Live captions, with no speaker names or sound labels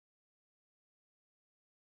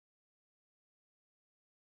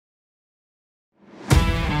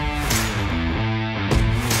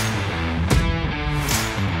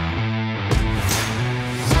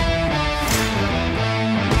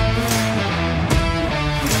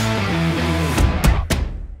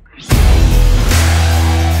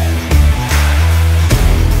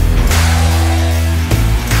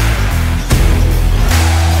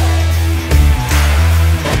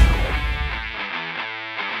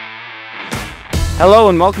Hello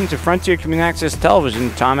and welcome to Frontier Community Access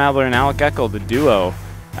Television. Tom Albert and Alec Eckel, the duo,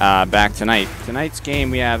 back tonight. Tonight's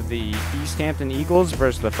game we have the Easthampton Eagles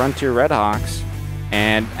versus the Frontier Redhawks.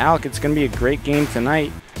 And Alec, it's going to be a great game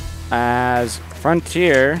tonight as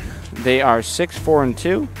Frontier, they are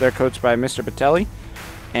 6-4-2. They're coached by Mr. Patelli.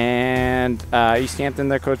 And Easthampton,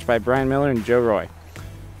 they're coached by Brian Miller and Joe Roy.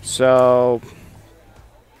 So,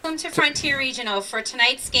 welcome to Frontier Regional for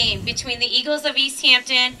tonight's game between the Eagles of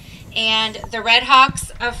Easthampton and the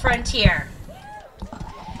Redhawks of Frontier.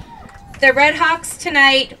 The Redhawks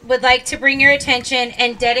tonight would like to bring your attention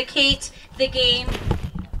and dedicate the game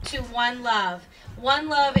to One Love. One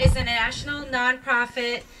Love is a national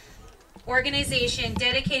nonprofit organization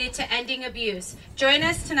dedicated to ending abuse. Join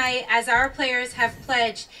us tonight as our players have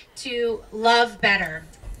pledged to love better.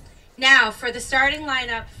 Now for the starting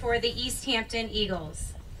lineup for the Easthampton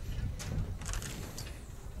Eagles.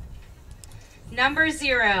 Number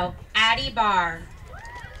 0, Addie Barr.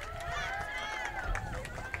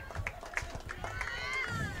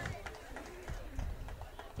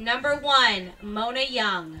 Number 1, Mona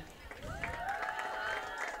Young.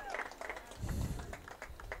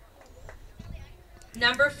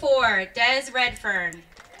 Number 4, Des Redfern.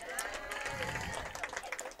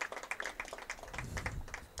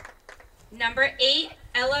 Number 8,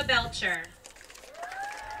 Ella Belcher.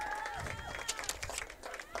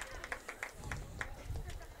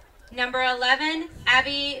 Number 11,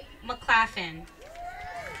 Abby McLaughlin.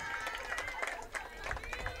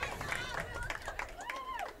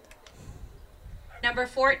 Number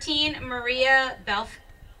 14, Maria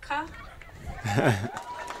Belfka.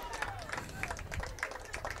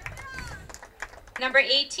 Number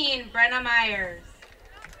 18, Brenna Myers.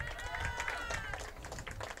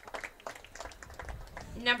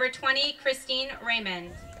 Number 20, Christine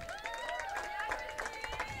Raymond.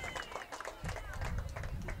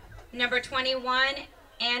 Number 21,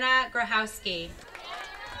 Anna Grahowski.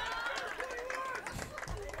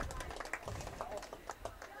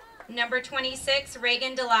 Number 26,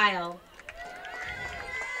 Reagan Delisle.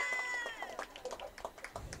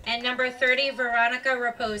 And number 30, Veronica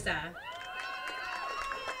Raposa.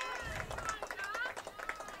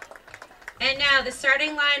 And now the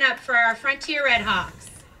starting lineup for our Frontier Redhawks.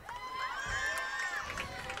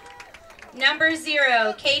 Number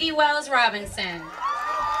 0, Katie Wells Robinson.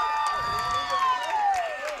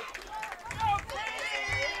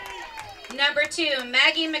 Number 2,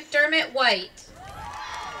 Maggie McDermott White.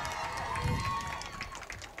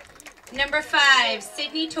 Number 5,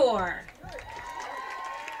 Sydney Torr.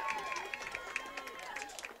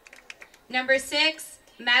 Number 6,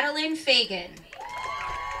 Madeline Fagan.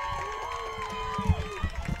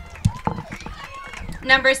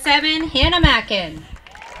 Number 7, Hannah Mackin.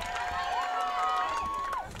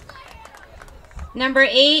 Number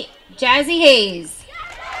 8, Jazzy Hayes.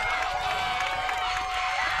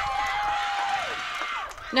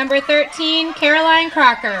 Number 13, Caroline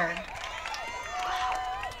Crocker.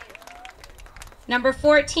 Number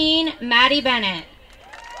 14, Maddie Bennett.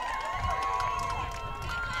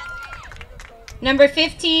 Number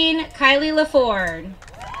 15, Kylie LaFord.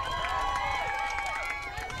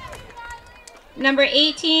 Number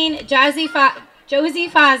 18, Josie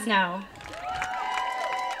Fosno.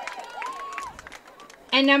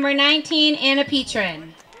 And number 19, Anna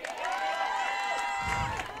Petrin.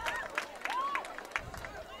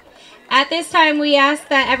 At this time, we ask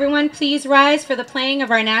that everyone please rise for the playing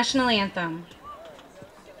of our national anthem.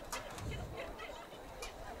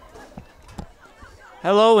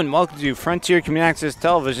 hello and welcome to Frontier Community Access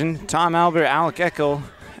Television. Tom Albert, Alec Eckel,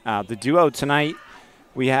 the duo tonight.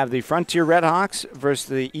 We have the Frontier Redhawks versus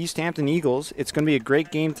the Easthampton Eagles. It's going to be a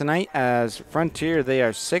great game tonight as Frontier, they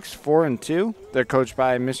are 6-4-2. They're coached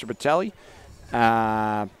by Mr. Patelli.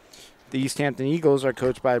 The Easthampton Eagles are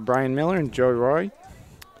coached by Brian Miller and Joe Roy.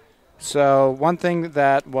 So one thing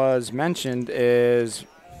that was mentioned is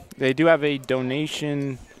they do have a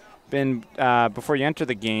donation bin before you enter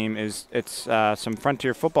the game. It's some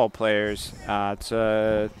Frontier football players. It's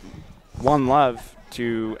One Love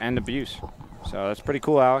to end abuse. So that's pretty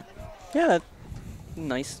cool, Alec. Yeah, that's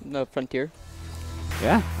nice. Frontier.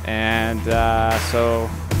 Yeah, and so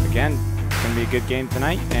again, it's going to be a good game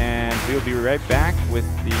tonight, and we'll be right back with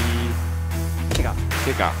the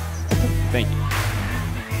kickoff. Thank you.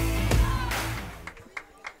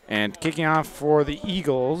 And kicking off for the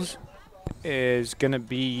Eagles is going to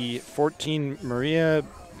be 14, Maria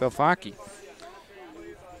Belfaki.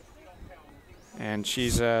 And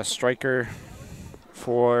she's a striker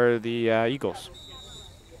for the Eagles.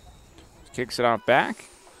 Kicks it off back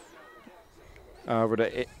over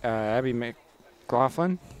to Abby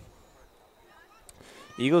McLaughlin.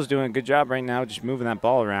 Eagles doing a good job right now just moving that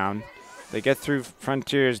ball around. They get through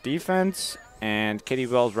Frontier's defense, and Katie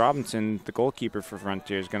Wells Robinson, the goalkeeper for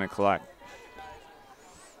Frontier, is going to collect.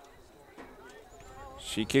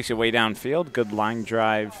 She kicks it way downfield. Good line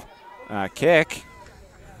drive kick.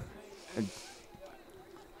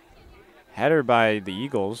 Header by the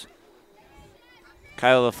Eagles.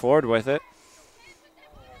 Kyla LaFord with it.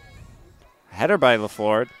 Header by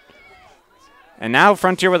LaFord. And now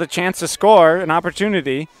Frontier with a chance to score, an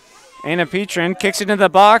opportunity. Anna Petrin kicks it into the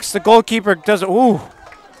box. The goalkeeper does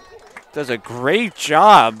a great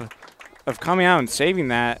job of coming out and saving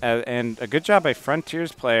that, and a good job by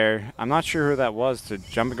Frontier's player. I'm not sure who that was to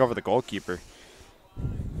jumping over the goalkeeper.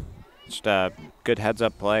 Just a good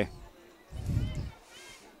heads-up play.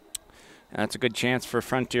 That's a good chance for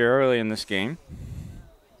Frontier early in this game.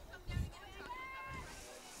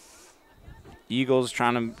 Eagles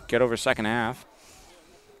trying to get over second half.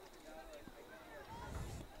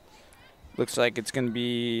 Looks like it's going to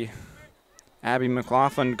be Abby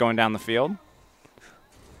McLaughlin going down the field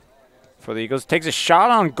for the Eagles. Takes a shot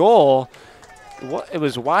on goal. It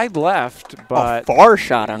was wide left, but a far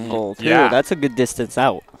shot on goal, too. Yeah. That's a good distance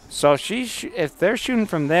out. So if they're shooting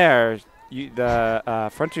from there, the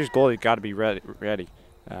Frontier's goalie got to be ready.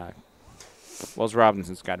 Wells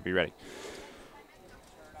Robinson's got to be ready.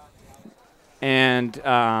 And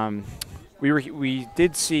we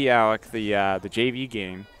did see, Alec, the JV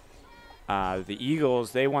game. The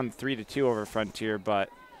Eagles, they won 3-2 over Frontier, but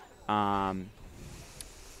the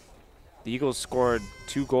Eagles scored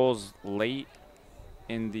 2 goals late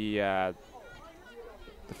in the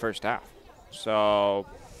first half. So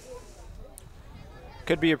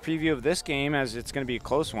could be a preview of this game, as it's going to be a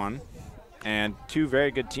close one, and 2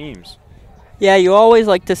 very good teams. Yeah, you always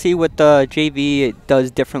like to see what the JV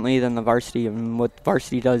does differently than the varsity, and what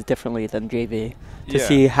varsity does differently than JV, to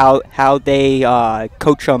see how they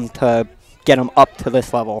coach them to get them up to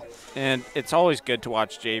this level. And it's always good to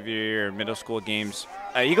watch JV or middle school games.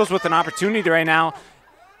 Eagles with an opportunity right now,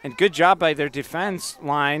 and good job by their defense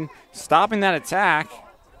line stopping that attack,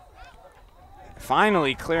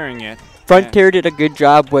 finally clearing it. Frontier did a good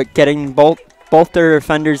job with getting both their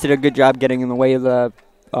defenders did a good job getting in the way of the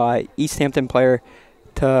Easthampton player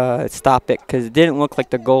to stop it, because it didn't look like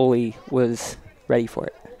the goalie was ready for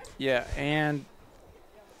it. Yeah, and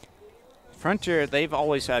Frontier, they've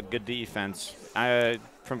always had good defense.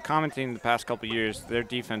 From commenting the past couple of years, their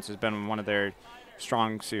defense has been one of their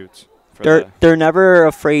strong suits. They're never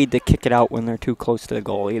afraid to kick it out when they're too close to the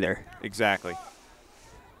goal either. Exactly.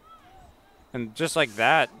 And just like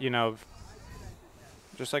that,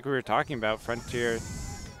 just like we were talking about, Frontier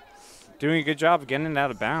doing a good job of getting it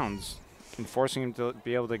out of bounds and forcing him to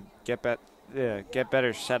be able to get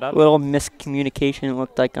better set up. A little miscommunication, it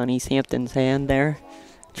looked like, on Easthampton's hand there,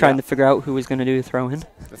 trying to figure out who was going to do the throw-in.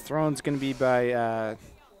 The throw-in's going to be by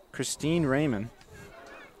Christine Raymond.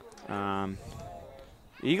 The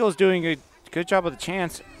Eagles doing a good job with the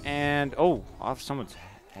chance, and off someone's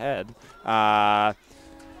head. The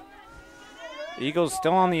Eagles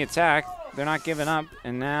still on the attack. They're not giving up,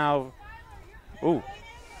 and now, I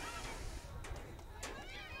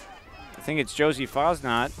think it's Josie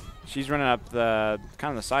Fosnot. She's running up the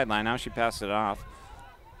sideline. Now she passed it off.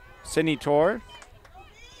 Sydney Torr.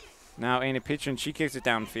 Now Anna Pitchen, she kicks it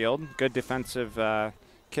downfield. Good defensive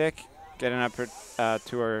kick, getting up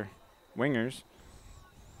to her wingers.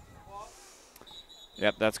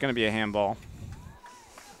 Yep, that's going to be a handball.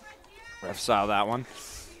 Ref saw that one.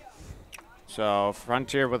 So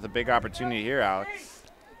Frontier with a big opportunity here, Alex.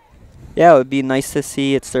 Yeah, it would be nice to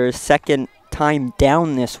see it's their second time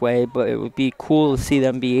down this way, but it would be cool to see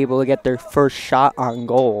them be able to get their first shot on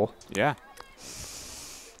goal. Yeah.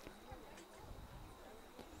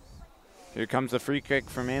 Here comes the free kick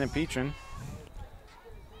from Anna Petrin.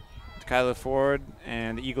 Kyla Ford,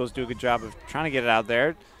 and the Eagles do a good job of trying to get it out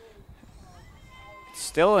there. It's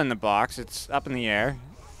still in the box. It's up in the air.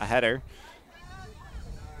 A header.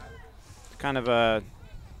 It's kind of a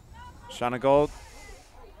shot on goal.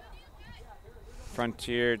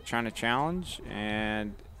 Frontier trying to challenge,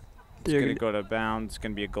 and it's going to go to bounds. It's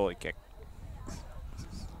going to be a goalie kick.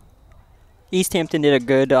 Easthampton did a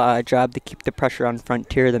good job to keep the pressure on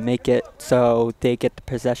Frontier to make it so they get the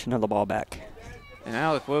possession of the ball back. And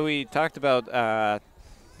Alec, what we talked about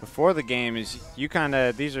before the game is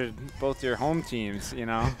these are both your home teams, You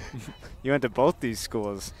went to both these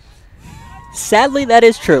schools. Sadly, that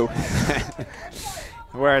is true.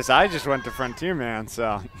 Whereas I just went to Frontier, man,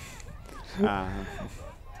 so.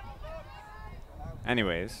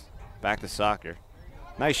 Anyways, back to soccer.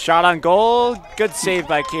 Nice shot on goal. Good save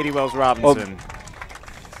by Katie Wells Robinson.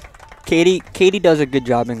 Katie does a good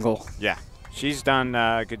job in goal. Yeah. She's done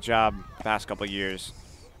a good job the past couple of years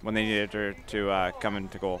when they needed her to come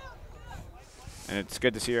into goal. And it's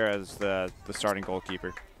good to see her as the starting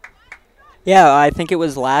goalkeeper. Yeah, I think it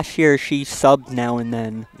was last year she subbed now and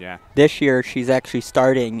then. Yeah. This year she's actually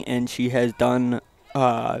starting, and she has done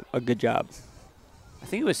a good job. I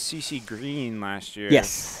think it was Cece Green last year.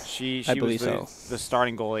 Yes, she I believe was the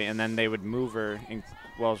starting goalie, and then they would move her, and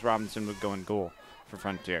Wells Robinson would go in goal for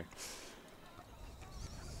Frontier.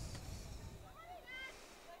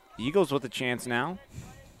 The Eagles with a chance now.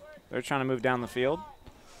 They're trying to move down the field.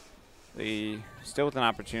 They still with an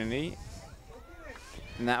opportunity.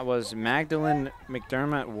 And that was Magdalene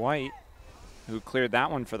McDermott White who cleared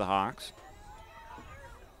that one for the Hawks.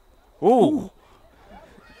 Ooh.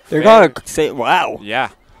 They're going to say, wow. Yeah.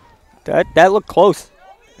 That looked close.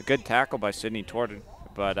 A good tackle by Sydney Torton.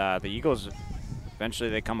 But the Eagles, eventually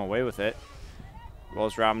they come away with it.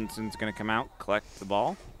 Wells Robinson's going to come out, collect the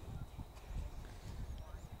ball.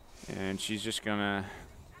 And she's just going to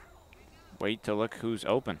wait to look who's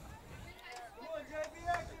open.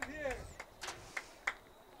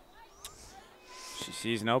 She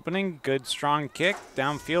sees an opening. Good, strong kick.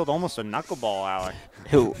 Downfield, almost a knuckleball, Alec.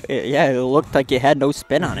 Yeah, it looked like it had no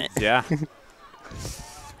spin on it. Yeah.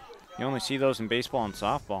 You only see those in baseball and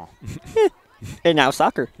softball. And now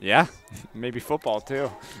soccer. Yeah. Maybe football,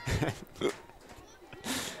 too.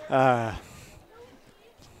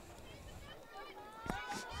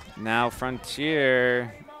 Now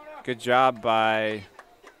Frontier. Good job by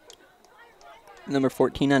number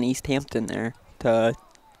 14 on Easthampton there to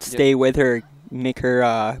stay with her, make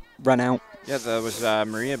her run out. Yeah, that was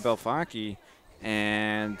Maria Belfacchi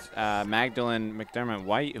and Magdalene McDermott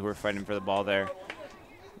White who were fighting for the ball there.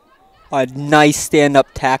 A nice stand-up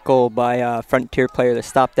tackle by a Frontier player to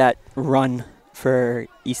stop that run for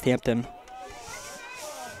Easthampton.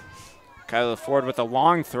 Kyla Ford with a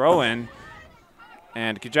long throw-in.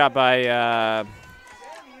 And good job by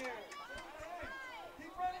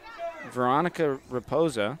Veronica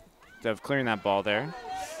Raposa of clearing that ball there.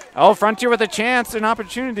 Oh, Frontier with a chance, an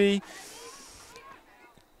opportunity.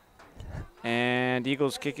 And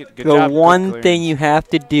Eagles kick it. Good job. The one thing you have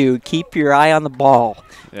to do, keep your eye on the ball.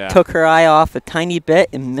 Yeah. Took her eye off a tiny bit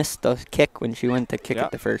and missed the kick when she went to kick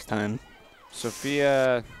it the first time.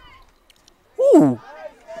 Sophia. Ooh.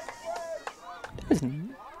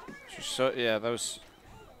 So yeah, that was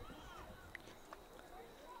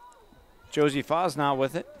Josie Fosnaugh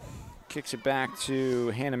with it. Kicks it back to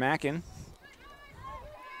Hannah Mackin.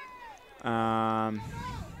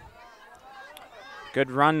 Good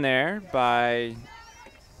run there by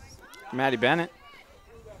Maddie Bennett.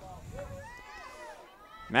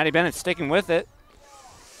 Maddie Bennett sticking with it.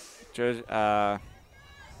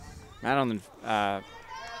 Madeline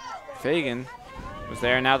Fagan was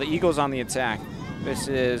there. Now the Eagles on the attack. This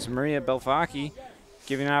is Maria Belfacchi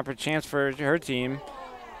giving an opportunity chance for her team.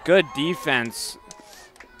 Good defense.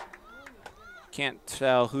 Can't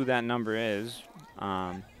tell who that number is.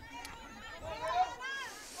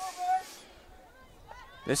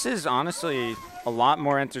 This is honestly a lot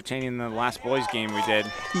more entertaining than the last boys game we did.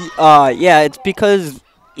 Yeah, it's because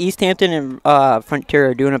Easthampton and Frontier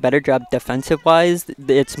are doing a better job defensive-wise.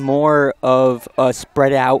 It's more of a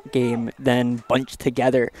spread-out game than bunched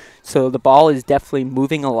together. So the ball is definitely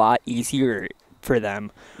moving a lot easier for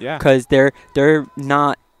them. Yeah. Because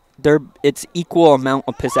it's equal amount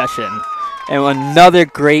of possession. And another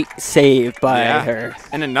great save by her.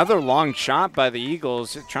 And another long shot by the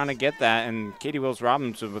Eagles trying to get that. And Katie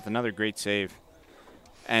Wills-Robinson with another great save.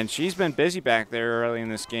 And she's been busy back there early in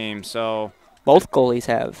this game. So both goalies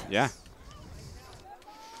have. Yeah.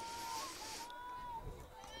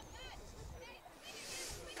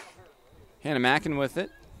 Hannah Mackin with it.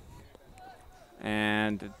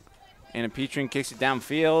 And Anna Petrin kicks it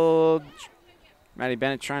downfield. Maddie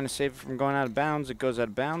Bennett trying to save it from going out of bounds. It goes out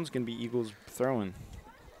of bounds. Going to be Eagles throwing.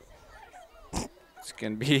 It's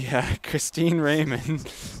going to be Christine Raymond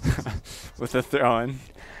with a throw-in.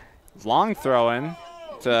 Long throw-in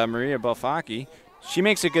to Maria Belfacchi. She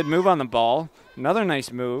makes a good move on the ball. Another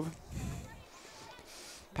nice move.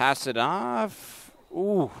 Pass it off.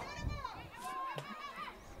 Ooh.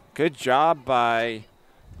 Good job by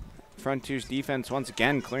Frontier's defense once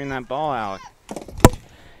again, clearing that ball out.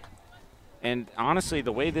 And honestly,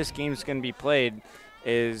 the way this game's going to be played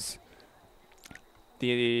is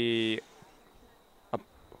the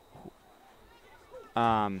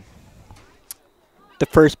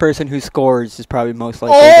first person who scores is probably most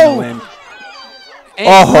likely going to win.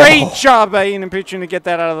 And great job by Ian Petrin to get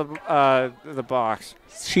that out of the box.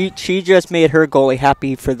 She just made her goalie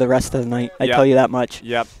happy for the rest of the night. I tell you that much.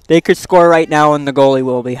 Yep. They could score right now, and the goalie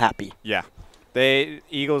will be happy. Yeah.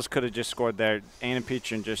 Eagles could have just scored there. Anna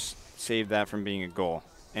Petrin just saved that from being a goal.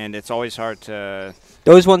 And it's always hard to...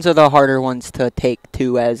 Those ones are the harder ones to take,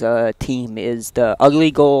 too, as a team, is the ugly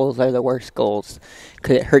goals are the worst goals.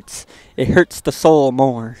 Because it hurts the soul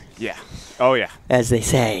more. Yeah. Oh, yeah. As they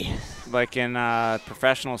say. Like in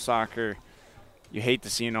professional soccer, you hate to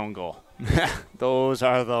see an own goal. Those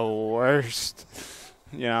are the worst,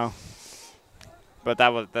 you know. But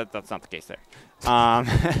that's not the case there.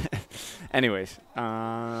 Anyways,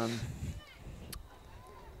 I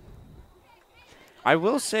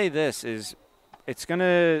will say this is, it's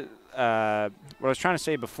gonna. What I was trying to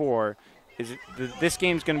say before is this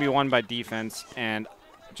game's gonna be won by defense and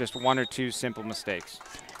just one or two simple mistakes.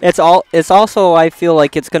 It's also, I feel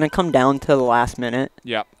like it's gonna come down to the last minute.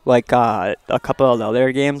 Yep. Like a couple of the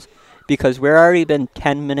other games, because we're already been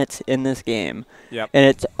 10 minutes in this game. Yep. And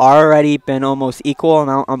it's already been almost equal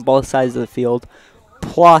amount on both sides of the field.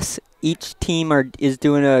 Plus, each team is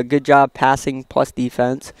doing a good job passing plus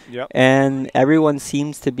defense. Yep. And everyone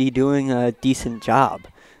seems to be doing a decent job.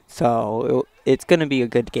 So it's going to be a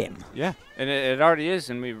good game. Yeah, and it already is,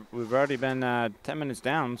 and we've already been 10 minutes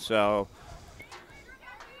down, so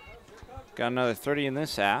got another 30 in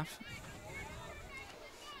this half.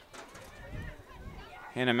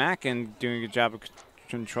 Hannah Mackin doing a good job of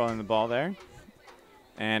controlling the ball there.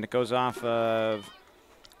 And it goes off of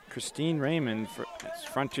Christine Raymond for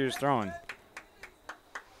Frontiers throwing.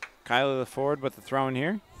 Kylie LaFord with the throw in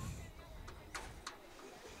here.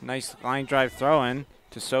 Nice line drive throw in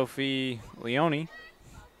to Sophie Leone.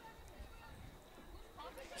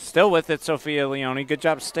 Still with it, Sophia Leone. Good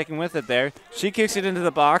job sticking with it there. She kicks it into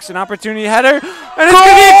the box. An opportunity header. And it's going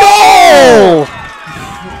to be a goal!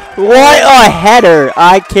 What a header.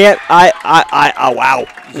 Oh, wow.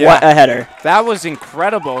 Yeah. What a header. That was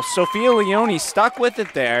incredible. Sophia Leone stuck with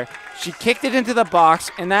it there. She kicked it into the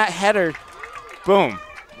box, and that header, boom,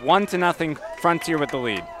 1-0 Frontier with the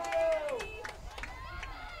lead.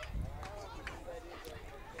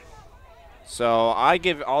 So I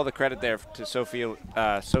give all the credit there to Sophia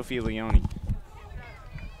Leone.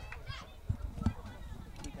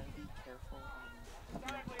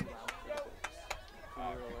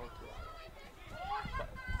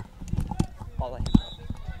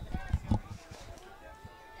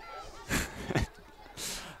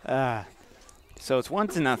 So it's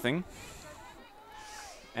 1-0,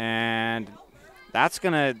 and that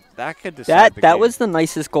could decide the game. That was the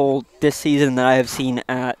nicest goal this season that I have seen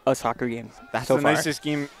at a soccer game. That's so the far. nicest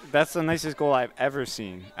game. That's the nicest goal I've ever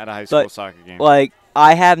seen at a high school soccer game. Like,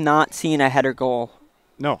 I have not seen a header goal.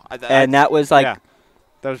 No, that was like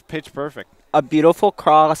that was pitch perfect. A beautiful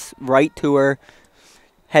cross right to her,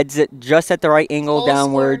 heads it just at the right angle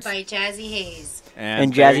downwards. By Jazzy Hayes.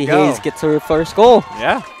 And Jazzy Hayes gets her first goal.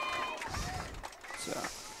 Yeah.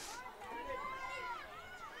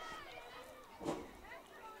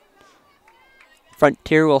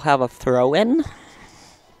 Frontier will have a throw-in.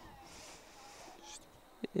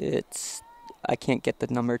 I can't get the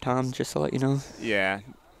number, Tom, just to let you know. Yeah.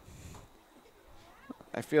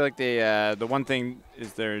 I feel like the one thing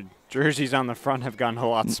is their jerseys on the front have gotten a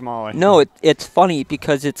lot smaller. No, it's funny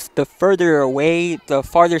because it's the further away, the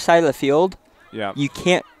farther side of the field. Yeah. You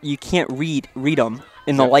can't read them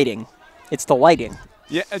in the lighting. It's the lighting.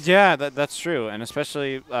 Yeah, that's true, and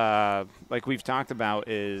especially like we've talked about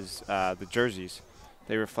is the jerseys.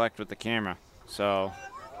 They reflect with the camera, so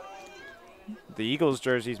the Eagles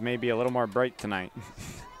jerseys may be a little more bright tonight.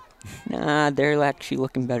 Nah, they're actually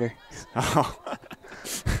looking better. Oh.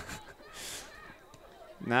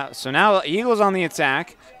 Now Eagles on the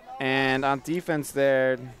attack, and on defense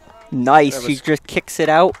there. Nice. He just kicks it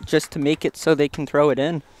out just to make it so they can throw it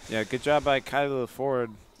in. Yeah, good job by Kylie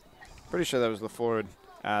LaFord. Pretty sure that was LaFord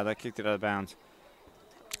that kicked it out of bounds.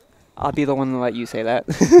 I'll be the one to let you say that.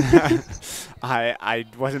 I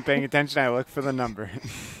wasn't paying attention. I looked for the number.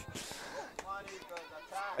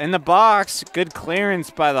 In the box, good clearance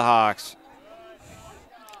by the Hawks.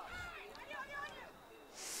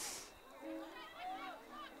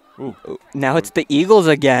 Ooh. Now it's the Eagles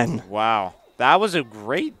again. Wow. That was a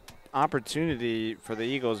great opportunity for the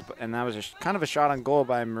Eagles, and that was kind of a shot on goal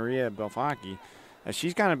by Maria Belfacchi.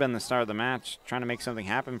 She's kind of been the star of the match, trying to make something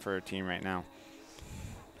happen for her team right now,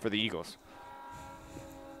 for the Eagles.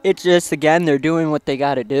 It's just, again, they're doing what they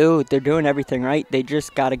got to do. They're doing everything right. They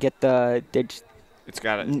just got to get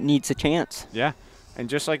needs a chance. Yeah, and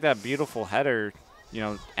just like that beautiful header,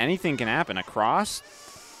 anything can happen. A cross,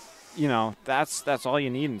 that's all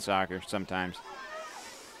you need in soccer sometimes.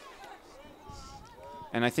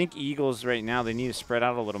 And I think Eagles right now, they need to spread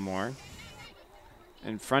out a little more.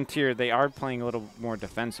 And Frontier, they are playing a little more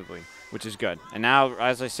defensively. which is good. And now,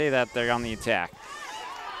 as I say that, they're on the attack.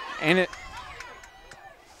 And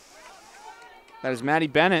that is Maddie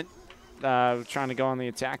Bennett trying to go on the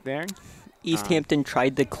attack there. Easthampton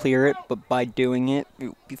tried to clear it, but by doing it,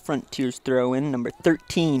 will be Frontiers throw in number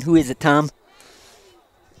 13. Who is it, Tom?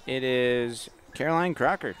 It is Caroline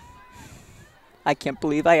Crocker. I can't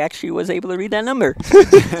believe I actually was able to read that number.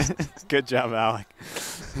 Good job, Alec.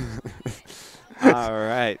 All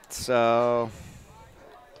right, so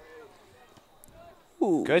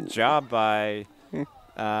good job by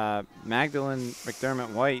Magdalene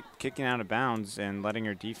McDermott White kicking out of bounds and letting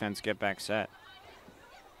her defense get back set.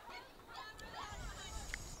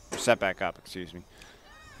 Set back up, excuse me.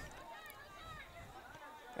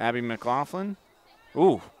 Abby McLaughlin.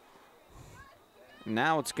 Ooh.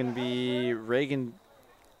 Now it's going to be Reagan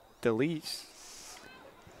DeLeese.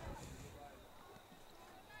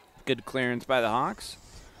 Good clearance by the Hawks.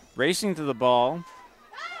 Racing to the ball.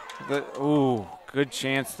 Ooh, good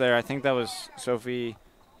chance there. I think that was Sophie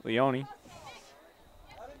Leone.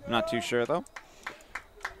 I'm not too sure, though.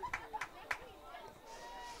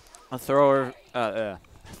 A thrower.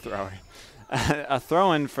 A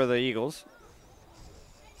throw-in for the Eagles.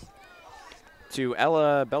 To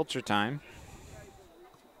Ella Belcher time.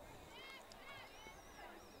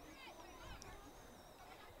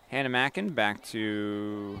 Hannah Mackin back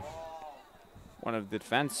to one of the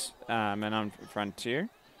defense men on Frontier.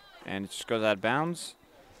 And it just goes out of bounds.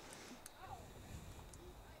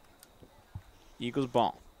 Eagles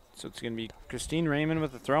ball. So it's going to be Christine Raymond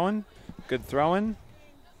with the throw-in. Good throw-in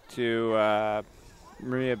to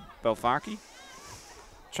Maria Belfaki.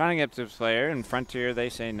 Trying to get to the player. And Frontier, they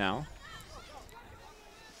say no.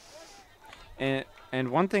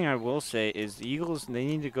 And one thing I will say is the Eagles, they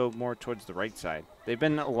need to go more towards the right side. They've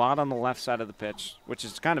been a lot on the left side of the pitch, which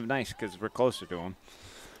is kind of nice because we're closer to them.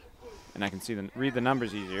 And I can read the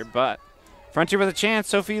numbers easier. But Frontier with a chance.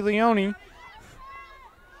 Sophie Leone.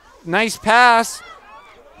 Nice pass.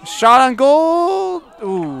 Shot on goal.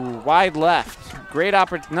 Ooh, wide left.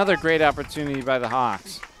 Another great opportunity by the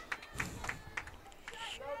Hawks.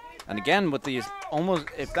 And again, with these almost,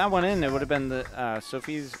 if that went in, it would have been the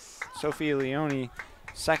Sophie Leone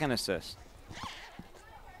second assist.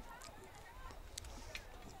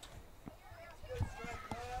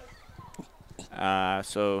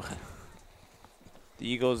 So the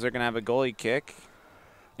Eagles are going to have a goalie kick,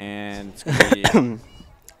 and it's going to be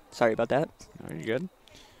Sorry about that. Oh, you're good.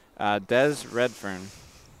 Des Redfern.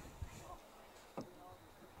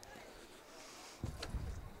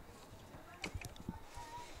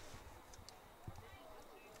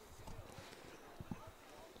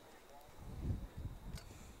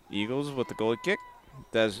 Eagles with the goalie kick.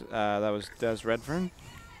 That was Des Redfern.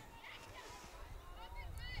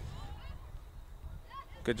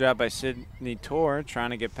 Good job by Sydney Torr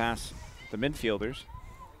trying to get past the midfielders.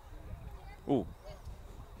 Ooh.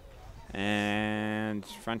 And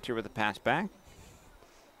Frontier with a pass back.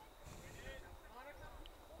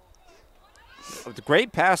 With a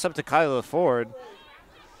great pass up to Kyla Ford.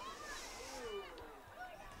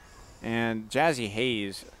 And Jazzy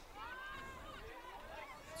Hayes.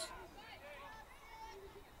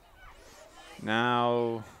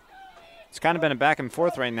 Now, it's kind of been a back and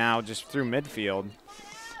forth right now just through midfield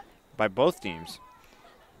by both teams.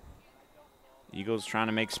 Eagles trying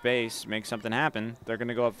to make space, make something happen. They're going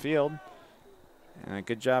to go upfield. And a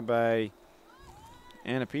good job by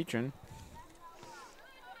Anna Petrin.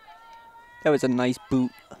 That was a nice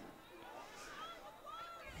boot.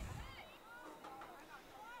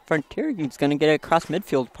 Frontier is going to get it across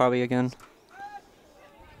midfield probably again.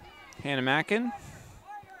 Hannah Mackin.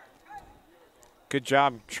 Good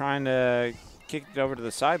job trying to kick it over to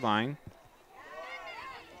the sideline.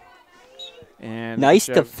 And nice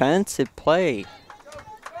defensive play.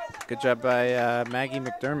 Good job by Maggie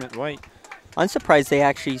McDermott White. I'm surprised they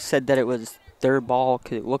actually said that it was their ball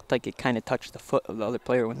because it looked like it kind of touched the foot of the other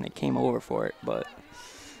player when they came over for it. But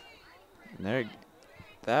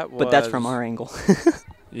that's from our angle.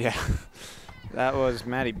 Yeah, that was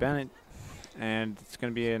Maddie Bennett, and it's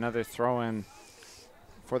going to be another throw-in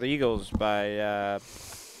for the Eagles by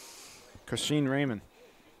Christine Raymond.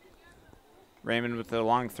 Raymond with the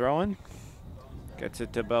long throw-in. Gets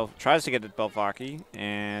it to tries to get it to Belfaki,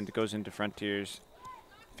 and it goes into Frontier's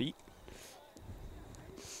feet.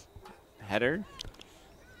 Header.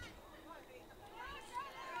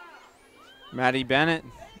 Maddie Bennett.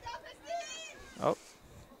 Oh.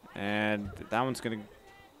 And that one's going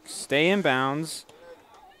to stay in bounds.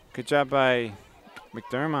 Good job by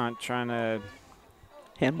McDermott trying to...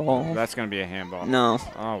 Handball. That's going to be a handball. No.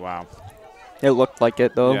 Oh, wow. It looked like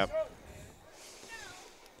it, though. Yep.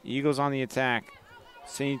 Eagles on the attack.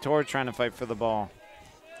 Cindy Tor trying to fight for the ball.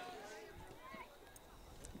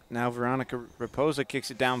 Now Veronica Raposa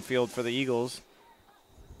kicks it downfield for the Eagles.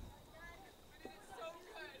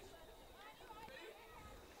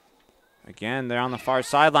 Again, they're on the far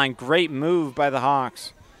sideline. Great move by the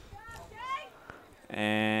Hawks.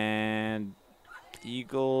 And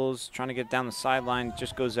Eagles trying to get down the sideline,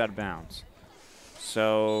 just goes out of bounds.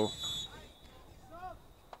 So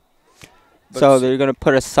they're going to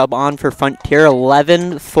put a sub on for Frontier,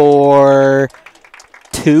 11 for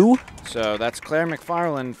 2. So that's Claire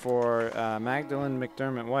McFarland for Magdalene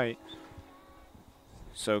McDermott White.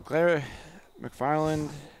 So Claire McFarland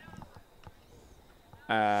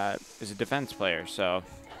is a defense player,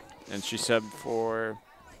 and she subbed for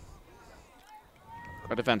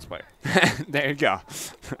a defense player. There you go.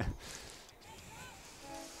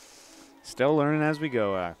 Still learning as we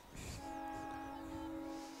go.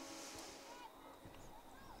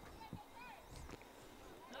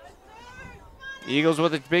 Eagles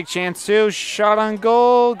with a big chance too. Shot on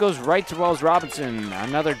goal. Goes right to Wells Robinson.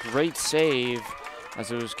 Another great save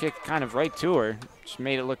as it was kicked kind of right to her. Just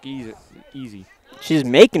made it look easy. She's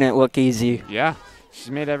making it look easy. Yeah. She's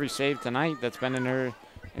made every save tonight that's been in her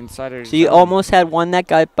insider. She almost had one that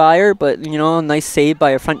got by her, but, a nice save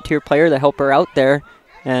by a Frontier player to help her out there.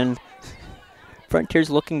 And Frontier's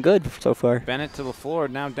looking good so far. Bennett to the floor.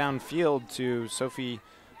 Now downfield to Sophie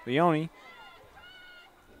Leone.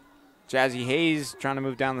 Jazzy Hayes trying to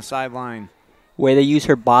move down the sideline. Way to use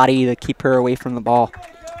her body to keep her away from the ball.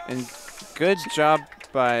 And good job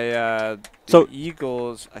by the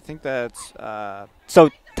Eagles. I think that's... So,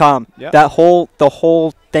 Tom, yep. the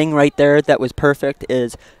whole thing right there that was perfect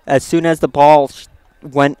is as soon as the ball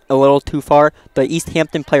went a little too far, the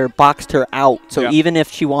Easthampton player boxed her out. So yep. even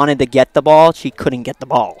if she wanted to get the ball, she couldn't get the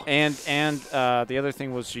ball. And the other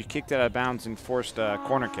thing was she kicked it out of bounds and forced a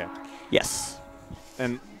corner kick. Yes.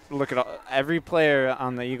 And look at every player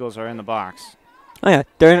on the Eagles are in the box. Oh yeah,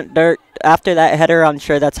 they're after that header. I'm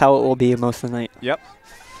sure that's how it will be most of the night. Yep.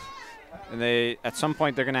 And at some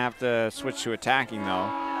point they're gonna have to switch to attacking though.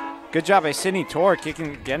 Good job by Sydney Tor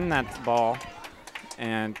getting that ball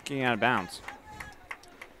and kicking out of bounds.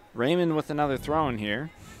 Raymond with another throw in here.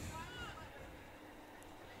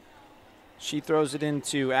 She throws it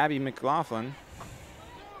into Abby McLaughlin.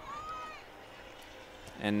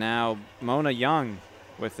 And now Mona Young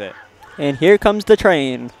with it. And here comes the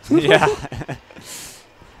train. Yeah.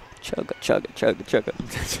 Chugga, chugga, chugga, chugga.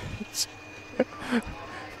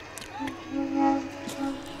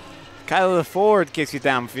 Kyla Ford kicks it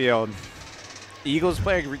downfield. The Eagles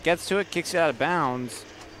player gets to it, kicks it out of bounds.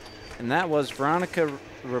 And that was Veronica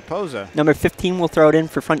Raposa. Number 15 will throw it in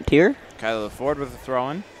for Frontier. Kyla Ford with a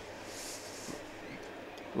throw-in.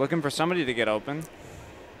 Looking for somebody to get open.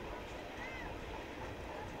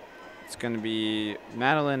 It's going to be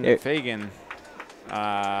Madeline Fagan.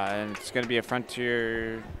 And it's going to be a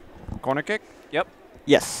Frontier corner kick. Yep.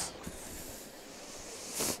 Yes.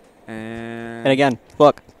 And again,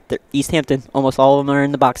 look, Easthampton, almost all of them are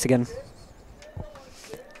in the box again.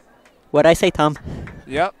 What'd I say, Tom?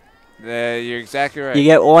 Yep. You're exactly right. You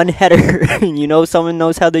get one header, and someone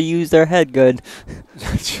knows how to use their head good.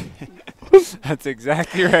 That's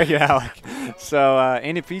exactly right, Alec. So,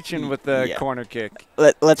 Annie Peachin with the corner kick.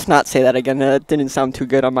 Let's not say that again. That didn't sound too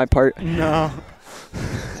good on my part. No.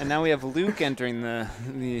 And now we have Luke entering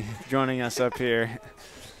joining us up here.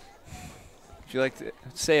 Would you like to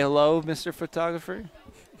say hello, Mr. Photographer?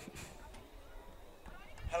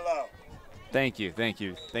 Hello. Thank you,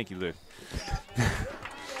 Luke.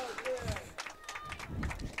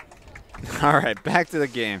 All right, back to the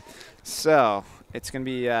game. So it's going to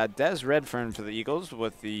be Des Redfern for the Eagles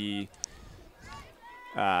with the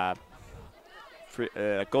goalie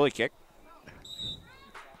kick.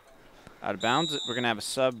 Out of bounds. We're going to have a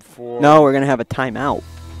sub for... No, we're going to have a timeout.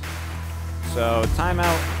 So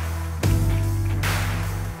timeout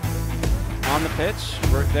on the pitch.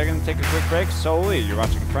 They're going to take a quick break. Solely, you're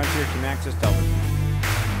watching Frontier Community Access Television.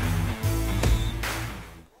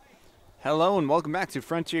 Hello and welcome back to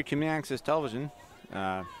Frontier Community Access Television.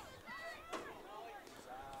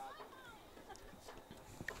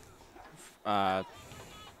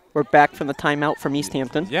 We're back from the timeout from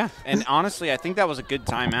Easthampton. Yeah, and honestly, I think that was a good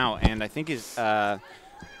timeout, and I think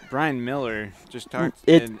Brian Miller just talked,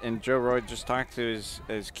 and Joe Roy just talked to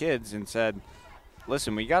his kids and said,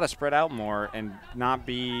 listen, we got to spread out more and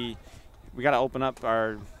we got to open up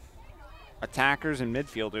our attackers and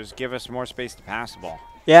midfielders, give us more space to pass the ball.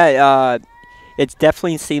 Yeah, it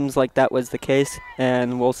definitely seems like that was the case,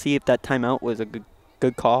 and we'll see if that timeout was a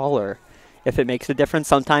good call or if it makes a difference.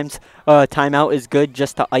 Sometimes timeout is good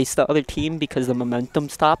just to ice the other team because the momentum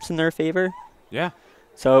stops in their favor. Yeah,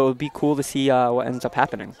 So it would be cool to see what ends up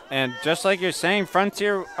happening. And just like you're saying,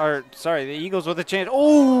 the Eagles with a chance.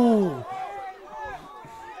 Oh!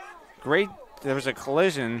 Great. There was a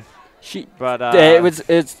collision.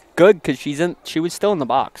 It's good because she was still in the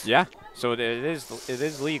box. Yeah. So it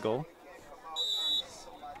is legal.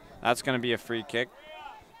 That's going to be a free kick.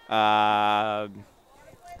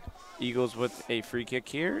 Eagles with a free kick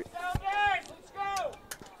here.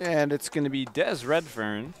 And it's going to be Des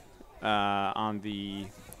Redfern on the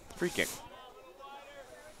free kick.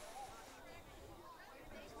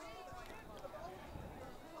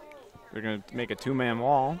 We're going to make a two-man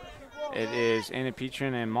wall. It is Anna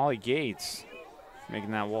Petrin and Molly Gates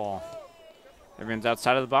making that wall. Everyone's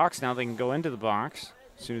outside of the box. Now they can go into the box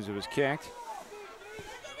as soon as it was kicked.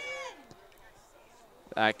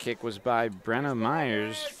 That kick was by Brenna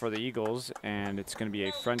Myers for the Eagles, and it's going to be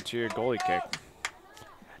a Frontier goalie kick.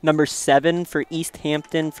 Number 7 for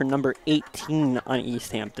Easthampton for number 18 on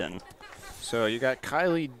Easthampton. So you got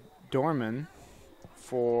Kylie Dorman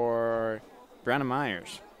for Brenna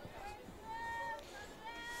Myers.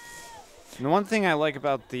 And the one thing I like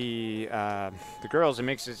about the girls, it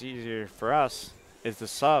makes it easier for us, is the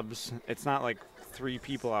subs. It's not like 3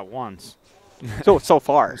 people at once. So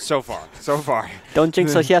far. So far. Don't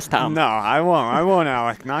jinx us, yes, Tom. No, I won't,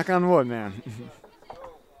 Alec. Knock on wood, man.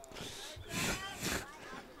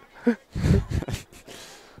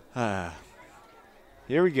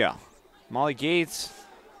 Here we go. Molly Gates.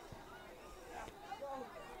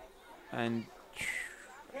 And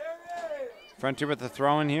Frontier with the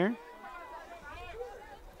throw-in here.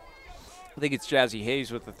 I think it's Jazzy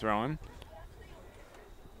Hayes with the throw-in.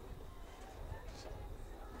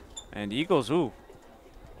 And Eagles, ooh.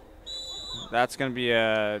 That's going to be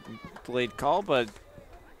a delayed call, but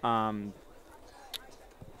a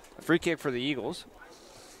free kick for the Eagles.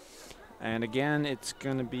 And again, it's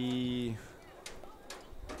going to be,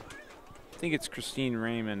 I think it's Christine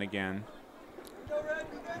Raymond again.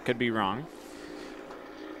 Could be wrong. Oh.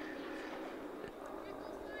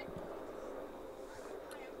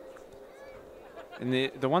 And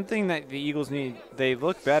the one thing that the Eagles need, they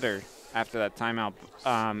look better after that timeout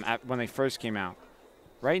when they first came out.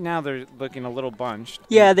 Right now they're looking a little bunched.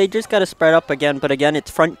 Yeah, they just got to spread up again. But again,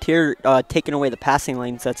 it's Frontier taking away the passing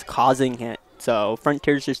lanes that's causing it. So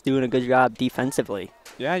Frontier's just doing a good job defensively.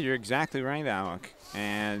 Yeah, you're exactly right, Alec.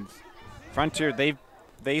 And Frontier,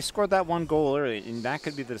 they scored that one goal early, and that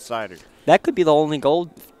could be the decider. That could be the only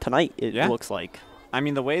goal tonight, it Yeah. looks like. I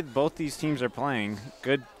mean, the way both these teams are playing,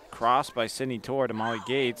 good cross by Sydney Torr to Molly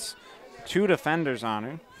Gates. 2 defenders on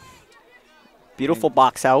her. Beautiful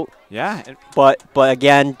box out. Yeah. But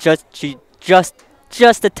again, just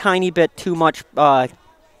a tiny bit too much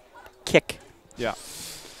kick. Yeah.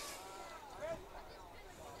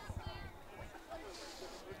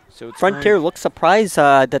 So it's Frontier looks surprised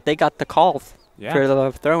that they got the call for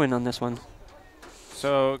the throw-in on this one.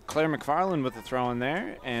 So Claire McFarland with the throw in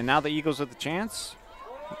there, and now the Eagles with the chance.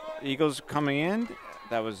 Eagles coming in.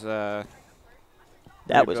 That was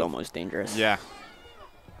almost dangerous. Yeah.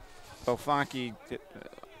 Bofaki,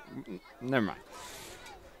 never mind.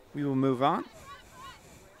 We will move on.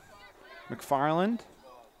 McFarland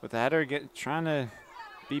with the header, trying to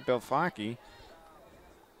beat Bofaki.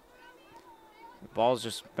 The ball's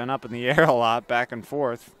just been up in the air a lot, back and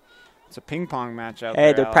forth. It's a ping pong match out there.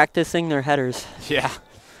 Hey, they're practicing their headers. Yeah.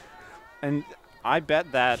 And I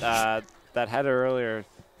bet that that header earlier.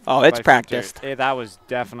 Oh, it's practiced. That was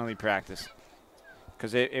definitely practiced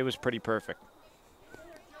because it was pretty perfect.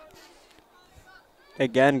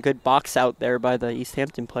 Again, good box out there by the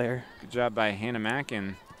Easthampton player. Good job by Hannah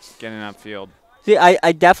Mackin getting upfield. See,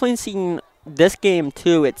 I definitely seen this game,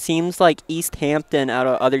 too. It seems like Easthampton, out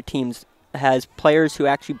of other teams, has players who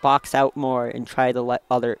actually box out more and try to let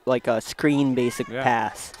a screen basic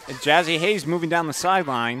pass. And Jazzy Hayes moving down the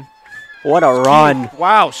sideline. What a run.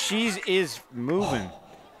 Wow, she is moving.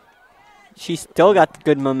 She still got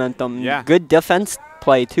good momentum. Yeah. Good defense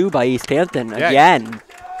play, too, by Easthampton. Yeah. Again,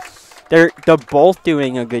 they're both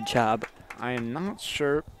doing a good job. I am not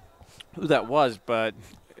sure who that was, but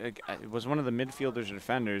it was one of the midfielders or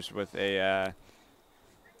defenders with a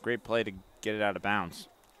great play to get it out of bounds.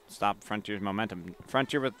 Stop Frontier's momentum.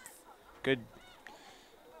 Frontier with good.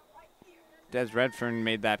 Des Redfern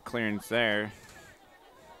made that clearance there.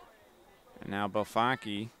 And now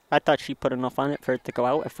Bofaki. I thought she put enough on it for it to go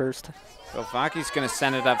out at first. Bofaki's going to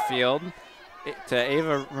send it upfield to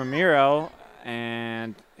Ava Ramiro.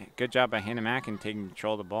 And good job by Hannah Mackin taking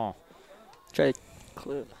control of the ball. Try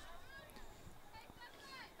clear.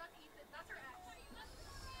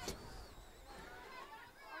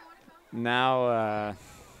 Now,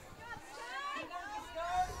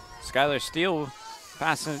 Skylar Steele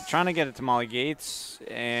Passing, trying to get it to Molly Gates,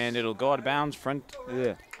 and it'll go out of bounds.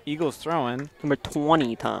 Eagles throwing. Number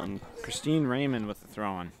 20, Tom. Christine Raymond with the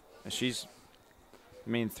throwing. She's the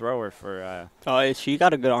main thrower for. She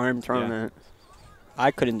got a good arm throwing Yeah. it. I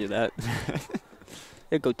couldn't do that.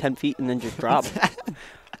 It'd go 10 feet and then just drop.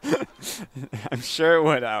 I'm sure it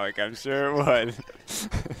would, Alec. I'm sure it would.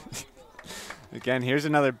 Again, here's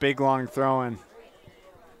another big, long throw-in.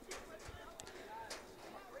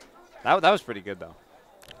 That was pretty good, though.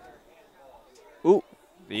 Ooh.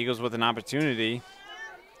 The Eagles with an opportunity.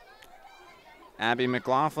 Abby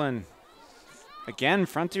McLaughlin. Again,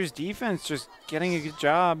 Frontier's defense just getting a good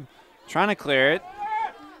job trying to clear it.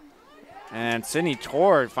 And Sydney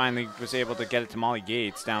Tor finally was able to get it to Molly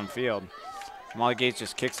Gates downfield. Molly Gates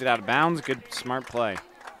just kicks it out of bounds. Good, smart play.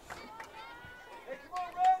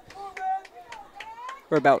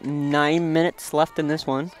 We're about 9 minutes left in this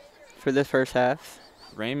one for the first half.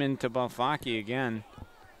 Raymond to Belfaki again.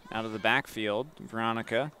 Out of the backfield.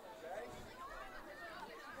 Veronica.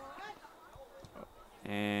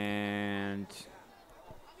 And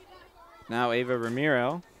now Ava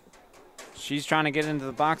Ramiro. She's trying to get into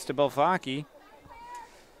the box to Belfaki.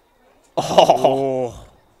 Oh.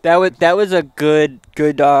 That was a good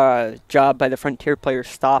job by the Frontier player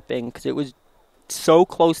stopping, because it was so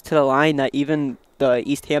close to the line that even the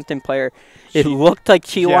Easthampton player, it looked like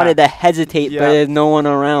she wanted to hesitate, but there's no one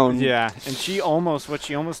around. Yeah, and what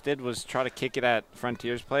she almost did was try to kick it at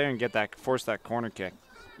Frontier's player and force that corner kick,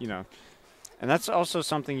 you know. And that's also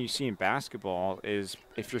something you see in basketball is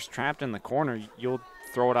if you're trapped in the corner, you'll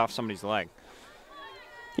throw it off somebody's leg.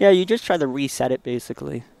 Yeah, you just try to reset it,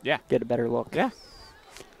 basically. Yeah. Get a better look. Yeah.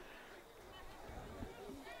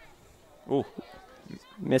 Ooh.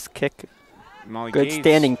 Missed kick. Molly Good Gates.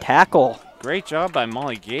 standing tackle. Great job by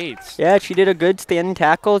Molly Gates. Yeah, she did a good standing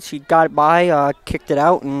tackle. She got by, kicked it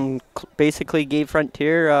out, and basically gave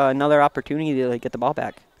Frontier another opportunity to get the ball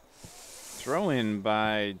back. Throw in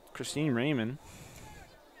by Christine Raymond.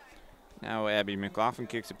 Now Abby McLaughlin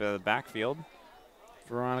kicks it to the backfield.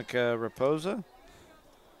 Veronica Raposa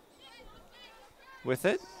with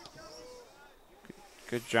it.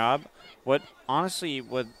 Good job. What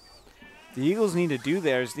the Eagles need to do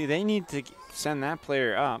there is they need to send that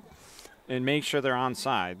player up and make sure they're on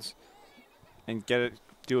sides and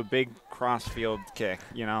do a big cross-field kick,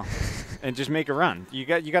 you know, and just make a run. You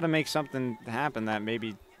got to make something happen that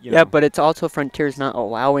maybe. Yeah, but it's also Frontier's not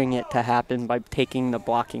allowing it to happen by taking the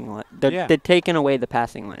blocking line. They're taking away the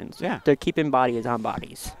passing lanes. Yeah. They're keeping bodies on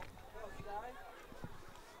bodies.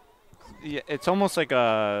 Yeah, it's almost like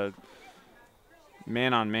a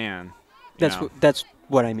man-on-man. That's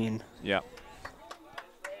what I mean. Yep.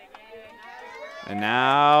 And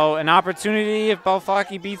now an opportunity if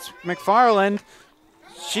Belfaki beats McFarland.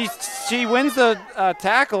 She wins the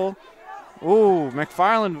tackle. Ooh,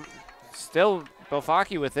 McFarland still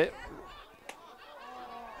Belfaki with it.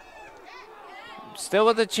 Still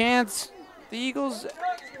with a chance. The Eagles.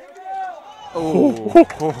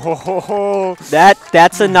 Oh.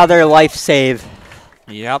 That's another life save.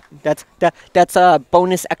 Yep. That's a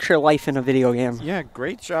bonus extra life in a video game. Yeah,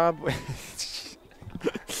 great job.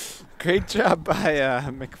 Great job by Claire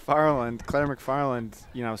McFarland,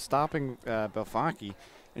 stopping Belfaki,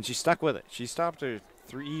 and she stuck with it. She stopped her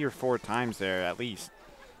 3 or 4 times there at least.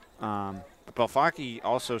 But Belfaki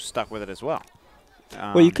also stuck with it as well.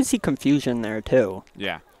 Well, you can see confusion there, too.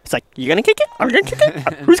 Yeah. It's like, you going to kick it? Are you going to kick it?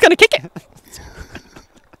 Who's going to kick it?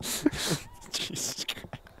 Jesus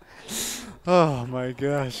Christ. Oh, my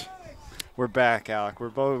gosh. We're back, Alec.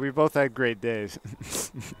 We both had great days.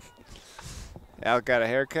 Alec got a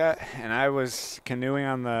haircut, and I was canoeing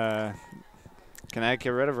on the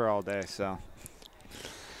Connecticut River all day, so.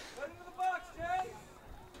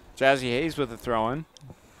 Jazzy Hayes with a throw-in.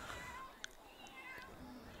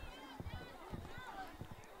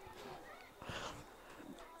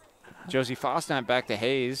 Josie Fosnat back to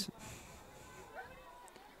Hayes.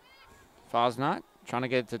 Fosnat trying to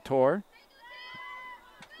get it to Tor.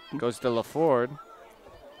 Goes to LaFord.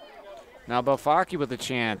 Now Belfaki with a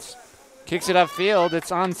chance. Kicks it upfield.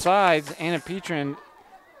 It's onside. Anna Petrin.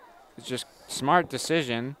 It's just smart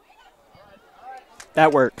decision.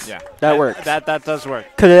 That works. Yeah, that works. That does work.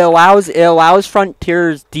 Because it allows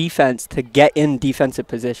Frontier's defense to get in defensive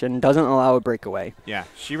position. Doesn't allow a breakaway. Yeah,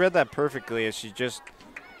 she read that perfectly as she just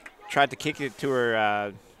tried to kick it to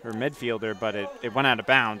her midfielder, but it went out of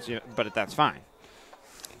bounds. But that's fine.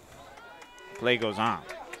 Play goes on.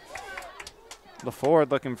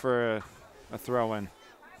 LaFord looking for a throw-in.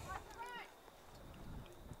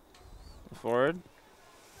 LaFord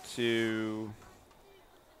to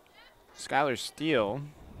Skylar Steele.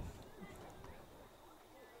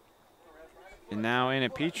 And now Anna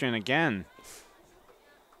Petrin again.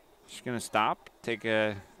 She's going to stop, take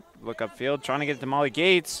a look upfield, trying to get it to Molly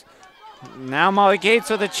Gates. Now Molly Gates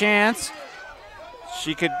with a chance. All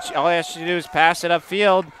she has to do is pass it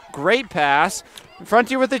upfield. Great pass.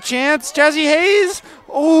 Frontier with a chance. Jazzy Hayes.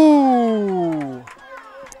 Ooh.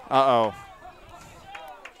 Uh-oh.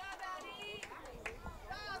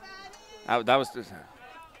 That was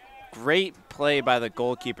great play by the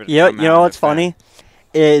goalkeeper. Yeah, you know what's funny?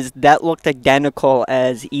 Is that looked identical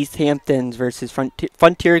as Easthampton's versus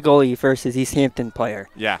Frontier goalie versus Easthampton player.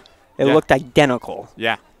 Yeah. It looked identical.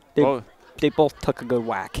 Yeah. They both took a good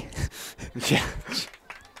whack. Yeah.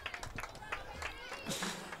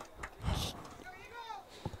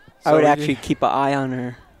 I would actually keep an eye on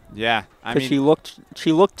her. Yeah. Because she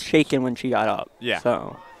looked shaken when she got up. Yeah.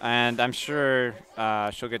 So. And I'm sure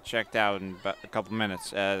she'll get checked out in about a couple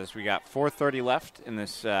minutes as we got 4:30 left in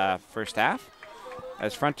this first half.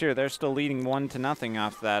 As Frontier, they're still leading 1-0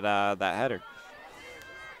 off that header.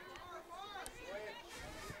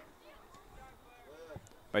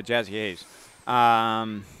 By Jazzy Hayes.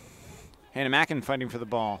 Hannah Mackin fighting for the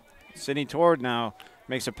ball. Sydney Tord now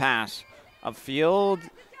makes a pass. Upfield,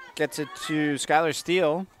 gets it to Skylar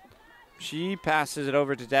Steele. She passes it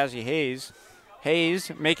over to Jazzy Hayes.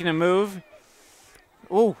 Hayes making a move.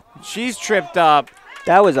 Ooh, she's tripped up.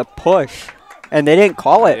 That was a push, and they didn't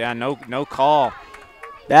call it. Yeah, no call.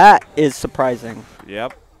 That is surprising.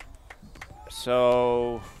 Yep.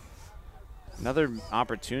 So another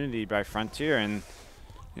opportunity by Frontier, and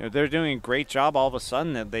they're doing a great job. All of a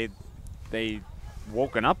sudden, that they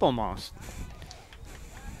woken up almost.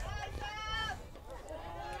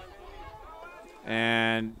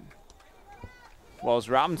 And Wells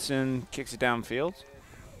Robinson kicks it downfield.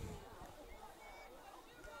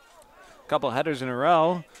 A couple headers in a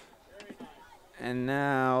row. And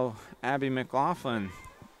now Abby McLaughlin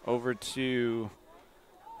over to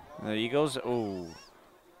the Eagles. Oh,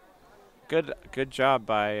 good job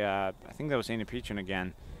by, I think that was Anna Petrin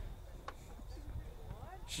again.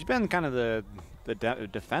 She's been kind of the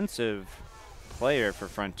defensive player for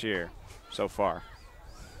Frontier so far.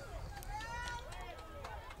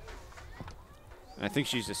 And I think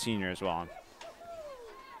she's a senior as well.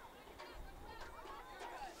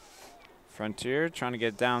 Frontier trying to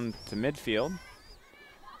get down to midfield.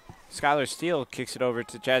 Skylar Steele kicks it over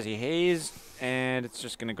to Jazzy Hayes, and it's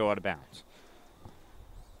just going to go out of bounds.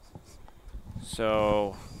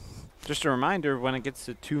 So just a reminder, when it gets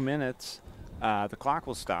to 2 minutes, the clock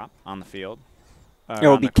will stop on the field. It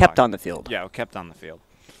will be kept on the field. Yeah, kept on the field.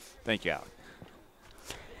 Thank you, Alec.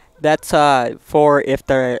 That's for if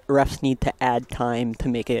the refs need to add time to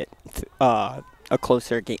make it a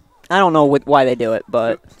closer game. I don't know why they do it,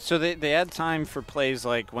 but so they add time for plays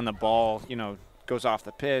like when the ball, goes off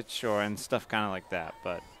the pitch and stuff kind of like that.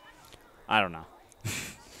 But I don't know.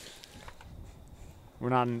 We're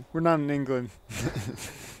not in England.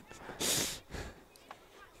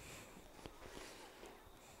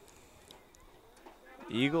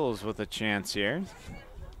 Eagles with a chance here.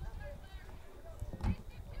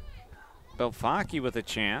 Belfaki with a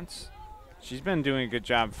chance. She's been doing a good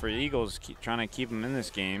job for Eagles, trying to keep them in this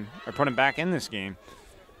game, or put them back in this game.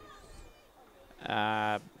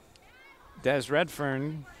 Des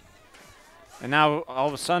Redfern. And now, all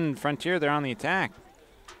of a sudden, Frontier, they're on the attack.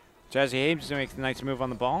 Jazzy Hayes makes a nice move on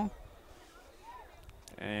the ball.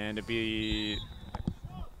 And it'd be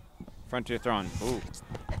Frontier throwing. Ooh.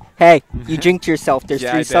 Hey, you jinked yourself. There's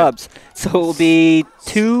 3 subs. So it will be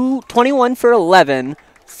 21 for 11,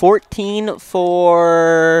 14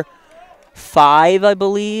 for 5, I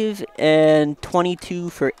believe, and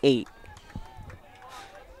 22 for 8.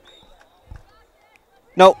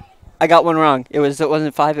 Nope, I got one wrong. It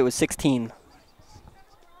wasn't 5, it was 16.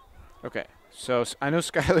 Okay, so I know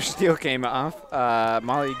Skylar Steele came off.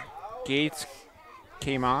 Molly Gates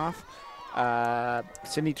came off.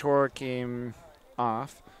 Sydney Tor came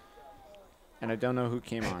off. And I don't know who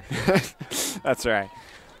came on. That's all right.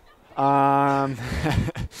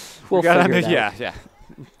 We'll figure it out. Yeah.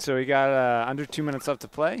 So we got under 2 minutes left to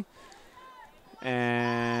play.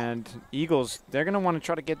 And Eagles, they're going to want to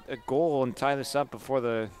try to get a goal and tie this up before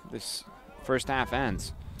this first half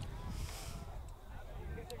ends.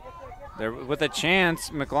 They're with a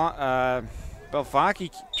chance.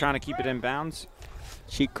 Belfaki trying to keep it in bounds.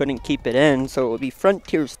 She couldn't keep it in, so it will be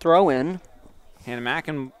Frontier's throw-in. Hannah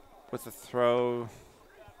Mackin with the throw.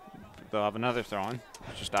 They'll have another throw-in,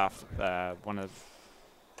 just off of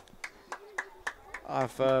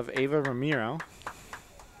Ava Ramiro.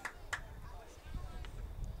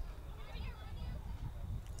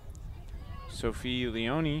 Sophie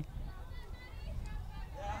Leone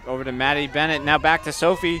over to Maddie Bennett. Now back to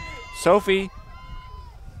Sophie. Sophie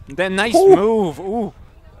Then nice move. Ooh.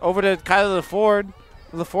 Over to Kyler LaFord.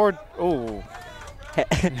 LaFord. Ooh.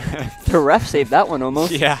 The ref saved that one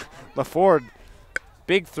almost. Yeah. LaFord.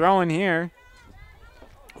 Big throw in here.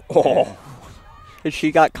 Oh. If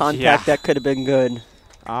she got contact, that could have been good.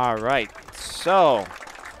 All right. So,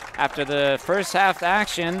 after the first half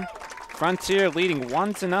action, Frontier leading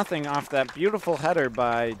 1-0 off that beautiful header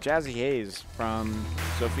by Jazzy Hayes from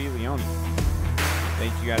Sophie Leone.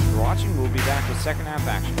 Thank you guys for watching. We'll be back with second half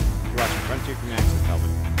action. You're watching Frontier Community Access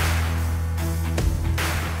Television.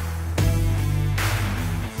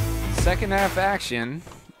 Second half action,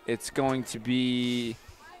 it's going to be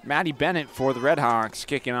Maddie Bennett for the Redhawks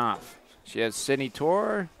kicking off. She has Sydney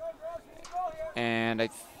Torr, and I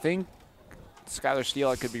think Skylar Steele.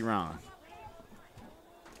 I could be wrong.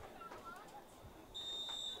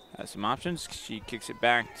 Has some options. She kicks it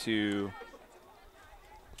back to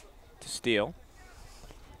Steele.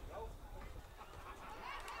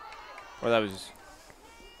 Or that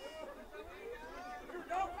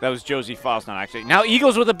was Josie Fosnot, actually. Now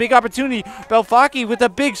Eagles with a big opportunity. Belfaki with a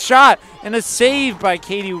big shot and a save by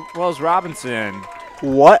Katie Wells-Robinson.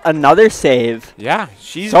 What another save! Yeah,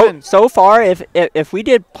 she's so far. If we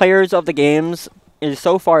did players of the games,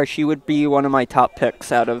 so far she would be one of my top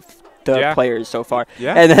picks out of the players so far.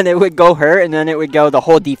 Yeah, and then it would go her, and then it would go the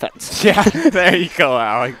whole defense. Yeah, there you go,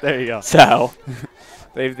 Alec. There you go. So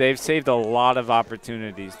they've saved a lot of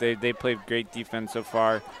opportunities. They played great defense so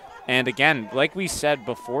far. And again, like we said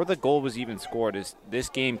before the goal was even scored, is this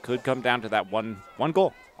game could come down to that one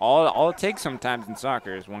goal. All it takes sometimes in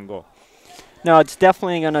soccer is one goal. No, it's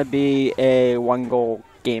definitely going to be a one-goal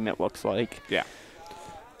game, it looks like. Yeah.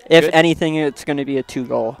 If anything, it's going to be a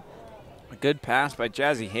two-goal. A good pass by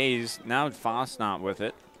Jazzy Hayes. Now Fosnot with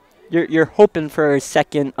it. You're hoping for a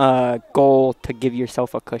second goal to give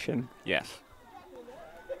yourself a cushion. Yes.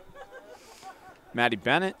 Maddie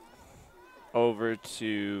Bennett over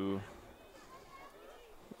to,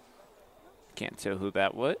 can't tell who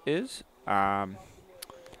that is.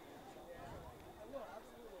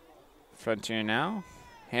 Frontier now.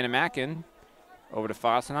 Hannah Mackin over to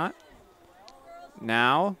Fosnot.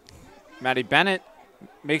 Now, Maddie Bennett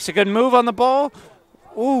makes a good move on the ball.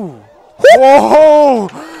 Ooh. Whoa!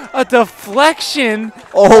 A deflection.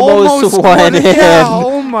 Almost went in. Yeah,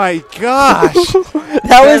 oh my gosh.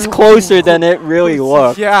 That was closer than it really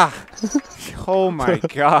looked. Yeah. Oh my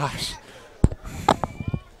gosh.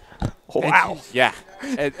 Wow. Yeah.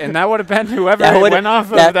 And that would have been whoever went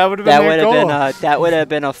off of. That would have been their goal. That would have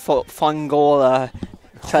been a fun goal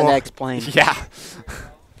trying to explain. Yeah.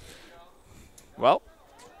 Well,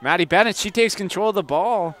 Maddie Bennett, she takes control of the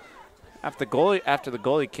ball after the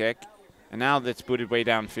goalie kick, and now that's booted way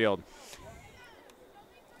downfield.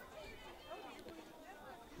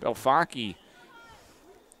 Belfaki.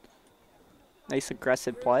 Nice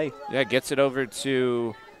aggressive play. Yeah, gets it over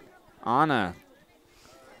to Anna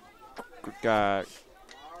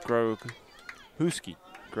Grohuski.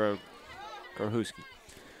 Grohuski.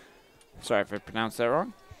 Sorry if I pronounced that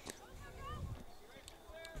wrong.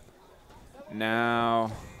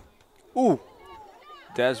 Now,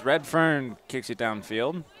 Des Redfern kicks it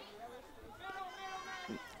downfield.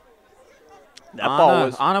 That ball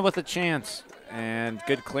was Anna with a chance, and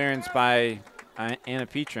good clearance by Anna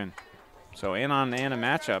Petrin. So in on Anna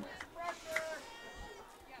matchup.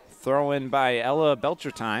 Throw in by Ella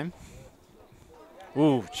Belchertime.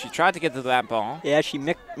 Ooh, she tried to get to that ball. Yeah, she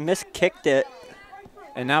miskicked it.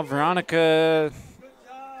 And now Veronica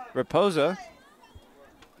Raposa.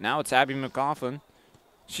 Now it's Abby McLaughlin.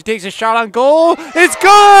 She takes a shot on goal. It's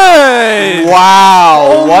good! Wow.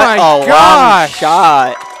 Oh what my a gosh.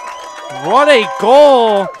 long shot. What a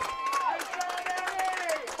goal.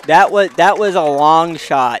 That was a long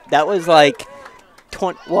shot. That was like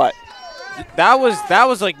what? That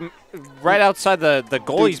was like right outside the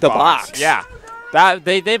goalie's box. Yeah.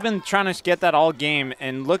 They've been trying to get that all game,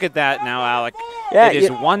 and look at that now, Alec. Yeah, it is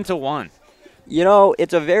 1-1. You know,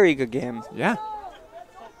 it's a very good game. Yeah.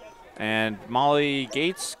 And Molly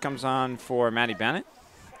Gates comes on for Maddie Bennett.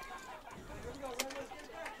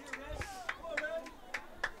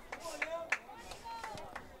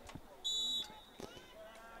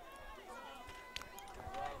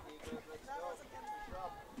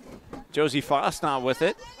 Josie Fosnot with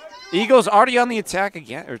it. Eagles already on the attack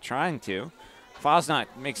again, or trying to. Fosnot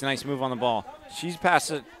makes a nice move on the ball. She's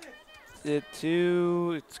passed it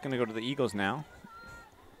to, it's going to go to the Eagles now.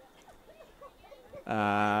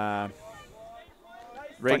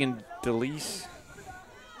 Reagan DeLeese.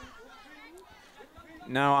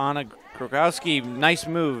 Now Anna Krokowski, nice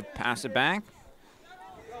move. Pass it back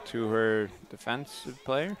to her defensive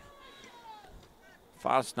player.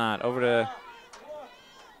 Fosnot over to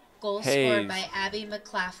Goal Hayes. scored by Abby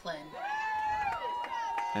McLaughlin.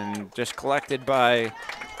 And just collected by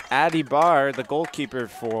Addie Barr, the goalkeeper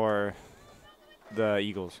for the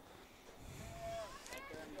Eagles.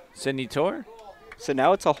 Sydney Tor. So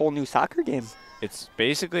now it's a whole new soccer game. It's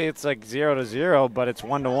basically it's like 0-0, but it's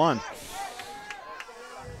 1-1.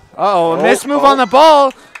 Uh-oh, missed move on the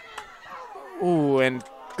ball. Ooh, and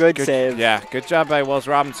good save. Yeah, good job by Wells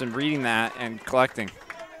Robinson reading that and collecting.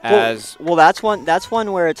 Well, that's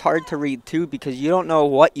one where it's hard to read too, because you don't know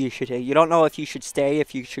what you should hit. You don't know if you should stay,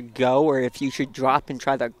 if you should go, or if you should drop and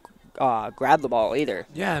try to grab the ball either.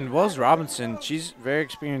 Yeah, and Wells Robinson, she's a very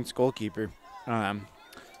experienced goalkeeper.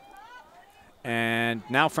 And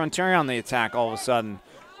now Frontier on the attack all of a sudden.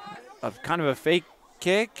 Kind of a fake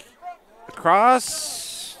kick.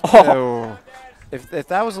 Across. Oh. If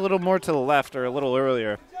that was a little more to the left or a little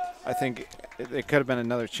earlier, I think it could have been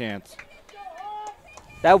another chance.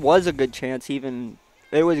 That was a good chance. Even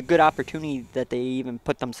it was a good opportunity that they even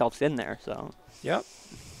put themselves in there. So. Yep.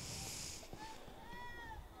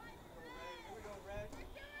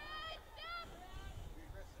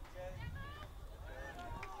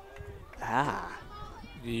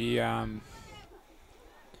 The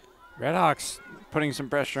Redhawks putting some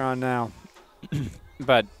pressure on now,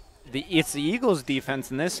 but it's the Eagles' defense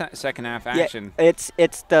in this second half action. Yeah,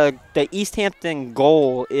 it's the Easthampton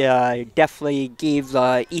goal definitely gave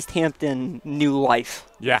Easthampton new life.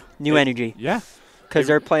 Yeah, new energy. Yeah, because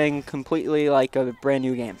they're playing completely like a brand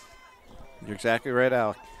new game. You're exactly right,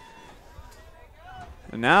 Alec.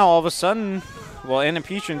 And now all of a sudden, well, Anna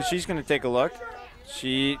Petrin, she's going to take a look.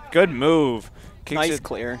 Good move. Kicks nice it,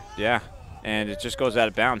 clear. Yeah, and it just goes out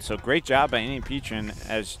of bounds. So great job by Annie Petrin.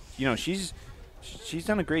 As you know, she's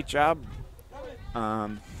done a great job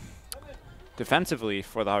defensively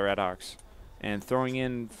for the Redhawks, and throwing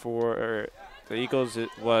in for the Eagles it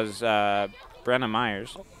was Brenna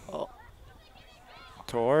Myers.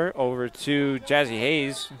 Tor over to Jazzy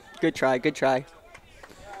Hayes. Good try. Good try.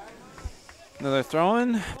 Another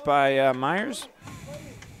throw-in by Myers.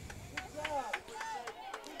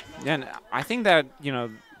 Yeah, and I think that,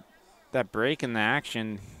 that break in the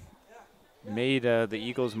action made the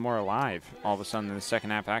Eagles more alive all of a sudden in the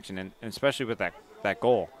second half action, and especially with that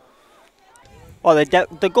goal. Well,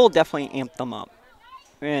 the goal definitely amped them up.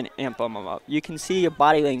 You can see a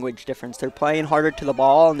body language difference. They're playing harder to the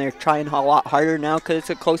ball, and they're trying a lot harder now because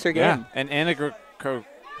it's a closer game. Yeah, and Anna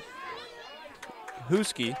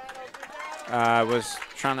Husky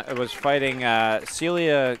was fighting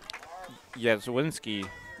Celia Yazwinski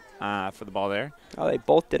for the ball there. Oh, they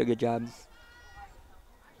both did a good job.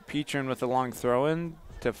 Petrin with a long throw-in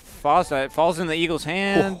to Fossa. It falls in the Eagles'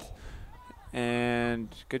 hand.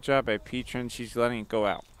 And good job by Petrin. She's letting it go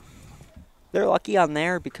out. They're lucky on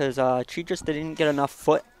there because she just didn't get enough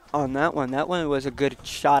foot on that one. That one was a good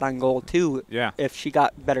shot on goal, too, if she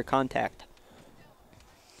got better contact.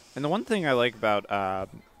 And the one thing I like about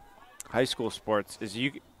high school sports is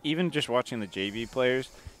even just watching the JV players,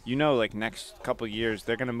 like next couple of years,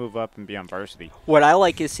 they're going to move up and be on varsity. What I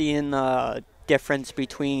like is seeing the difference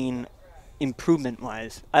between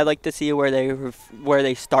improvement-wise. I like to see where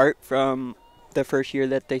they start from the first year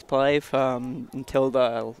that they play until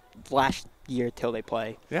the last year till they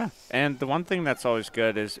play. Yeah, and the one thing that's always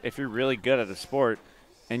good is if you're really good at a sport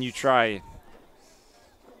and you try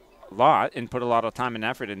a lot and put a lot of time and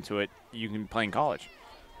effort into it, you can play in college.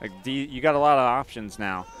 Like you got a lot of options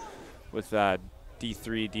now with D3,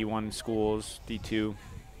 D1 schools, D2.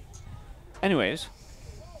 Anyways,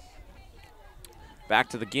 back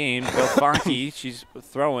to the game. Bill Fonke, she's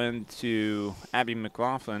throwing to Abby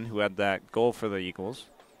McLaughlin, who had that goal for the Eagles,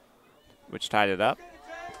 which tied it up.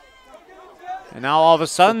 And now all of a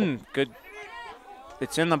sudden,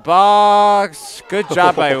 it's in the box. Good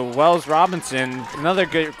job by Wells Robinson. Another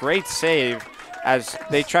great save as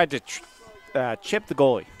they tried to chip the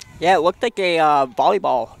goalie. Yeah, it looked like a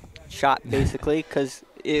volleyball shot, basically, because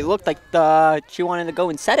it looked like she wanted to go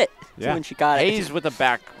and set it when she got it. Hayes with a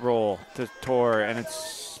back roll to Tor, and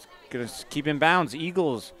it's going to keep in bounds.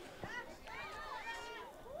 Eagles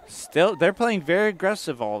they're playing very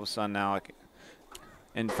aggressive all of a sudden now.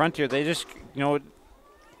 And Frontier, they just, what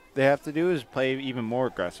they have to do is play even more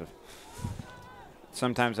aggressive.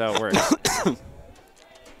 Sometimes that works.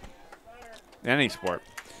 Any sport.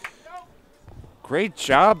 Great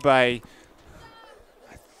job by,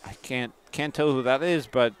 I can't tell who that is,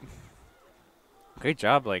 but great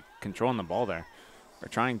job, controlling the ball there, or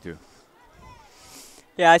trying to.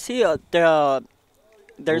 Yeah, I see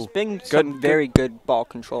there's been some very good ball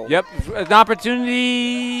control. Yep, an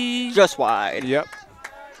opportunity. Just wide. Yep.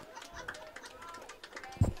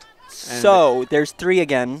 So, there's 3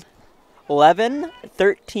 again. 11,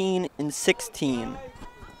 13, and 16.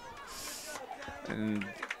 And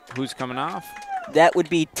who's coming off? That would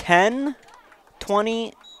be 10,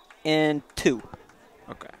 20, and 2.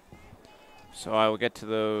 Okay. So I will get to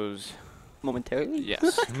those Momentarily?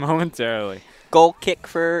 Yes, momentarily. Goal kick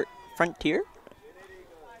for Frontier.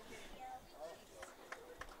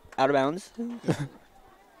 Out of bounds.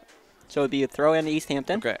 So it'd be a throw in to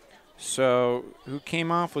Easthampton. Okay. So who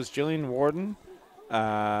came off was Jillian Warden,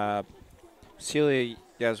 Celia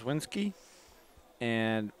Yazwinski,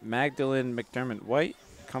 and Magdalene McDermott White.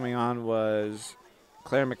 Coming on was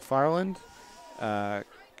Claire McFarland,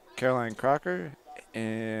 Caroline Crocker,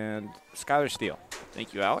 and Skylar Steele.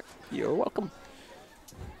 Thank you, Alec. You're welcome.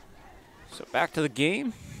 So back to the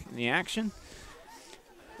game, the action.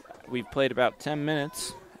 We've played about 10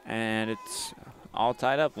 minutes, and it's all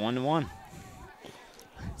tied up 1-1.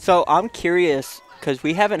 So I'm curious, because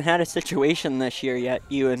we haven't had a situation this year yet,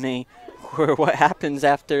 you and me, where what happens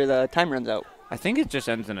after the time runs out. I think it just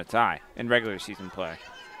ends in a tie in regular season play.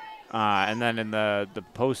 And then in the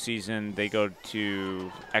postseason, they go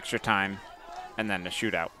to extra time and then a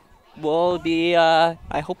shootout. Will be, I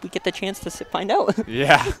hope we get the chance to find out.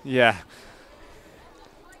 Yeah, yeah.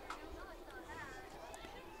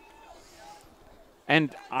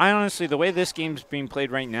 And I honestly, the way this game's being played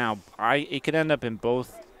right now, it could end up in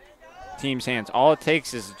both teams' hands. All it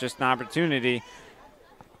takes is just an opportunity.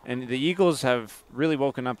 And the Eagles have really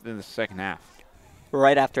woken up in the second half.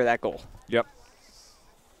 Right after that goal. Yep.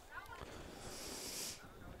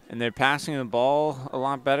 And they're passing the ball a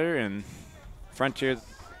lot better, and Frontier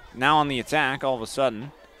now on the attack all of a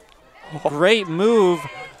sudden. Great move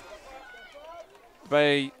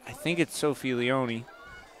by, I think it's Sophie Leone,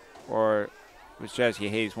 or it was Jazzy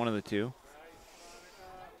Hayes, one of the two.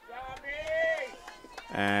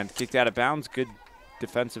 And kicked out of bounds. Good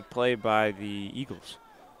defensive play by the Eagles.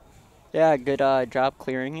 Yeah, good job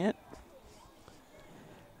clearing it.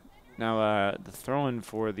 Now the throw-in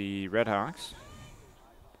for the Redhawks.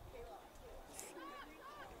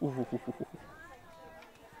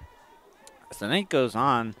 As the night goes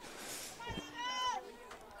on,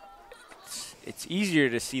 it's easier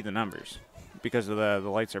to see the numbers because of the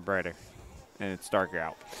lights are brighter and it's darker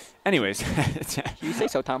out. Anyways. You say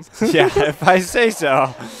so, Tom. Yeah, if I say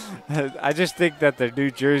so. I just think that the New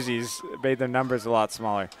Jerseys made their numbers a lot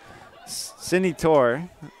smaller. Cindy Torr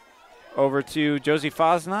over to Josie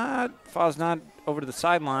Fosnot. Fosnot over to the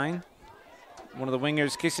sideline. One of the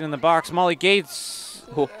wingers kicks it in the box. Molly Gates.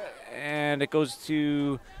 And it goes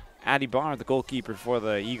to Addie Barr, the goalkeeper for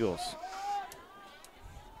the Eagles.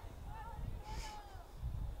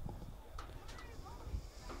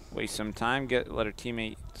 Waste some time, let her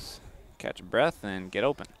teammates catch a breath and get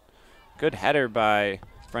open. Good header by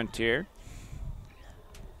Frontier.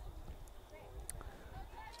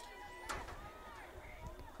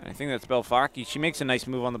 And I think that's Belfaki. She makes a nice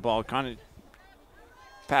move on the ball. Kind of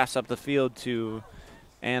pass up the field to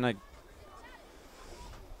Anna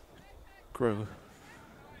Grohuski.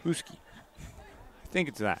 I think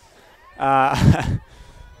it's that.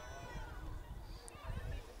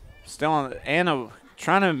 Still on Anna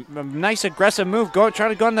trying to, a nice aggressive move. Trying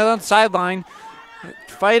to go on the sideline.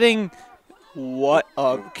 Fighting What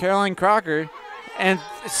up? Caroline Crocker. And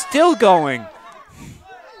still going.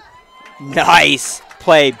 Nice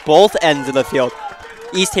play, both ends of the field.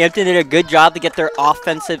 Easthampton did a good job to get their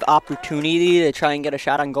offensive opportunity to try and get a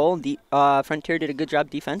shot on goal. Frontier did a good job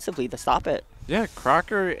defensively to stop it. Yeah,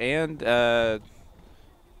 Crocker and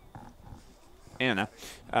Anna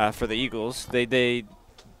for the Eagles. They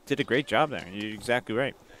did a great job there. You're exactly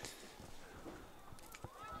right.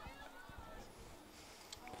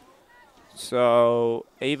 So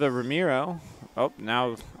Ava Ramiro. Oh,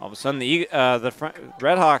 now all of a sudden the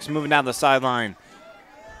Redhawks moving down the sideline.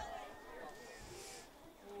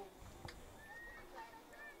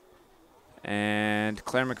 And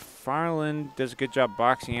Claire McFarland does a good job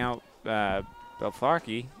boxing out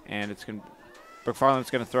Belfarki, and McFarland's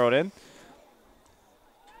going to throw it in.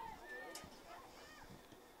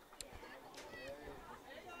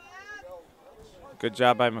 Good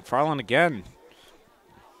job by McFarland again.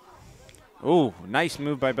 Ooh, nice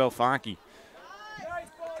move by Belfarki.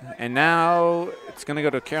 And now it's going to go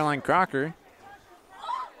to Caroline Crocker.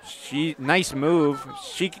 Nice move.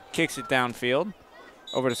 She kicks it downfield.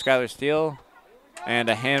 Over to Skylar Steele, and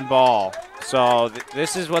a handball. So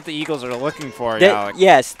this is what the Eagles are looking for, Alec.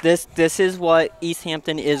 Yes, this is what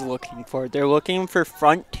Easthampton is looking for. They're looking for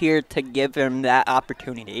Frontier to give them that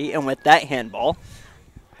opportunity, and with that handball,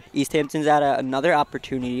 Easthampton's at another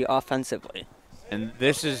opportunity offensively. And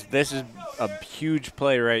this is a huge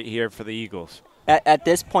play right here for the Eagles. At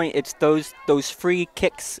this point, it's those free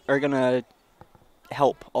kicks are gonna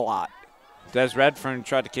help a lot. Des Redfern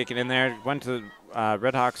tried to kick it in there. Went to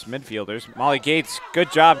Redhawks midfielders. Molly Gates,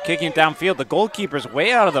 good job kicking it downfield. The goalkeeper's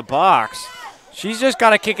way out of the box. She's just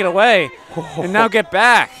got to kick it away and now get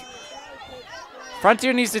back.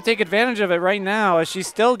 Frontier needs to take advantage of it right now as she's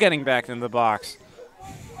still getting back into the box.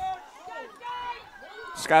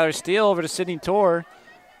 Skylar Steele over to Sydney Torr.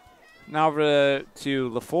 Now over to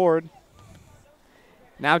LaFord.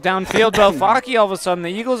 Now downfield, Belfaki all of a sudden.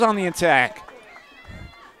 The Eagles on the attack.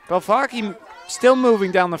 Belfaki still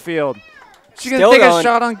moving down the field. She's going to take a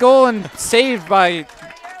shot on goal and saved by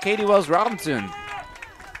Katie Wells Robinson.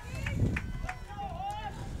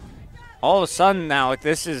 All of a sudden now, like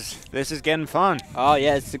this is getting fun. Oh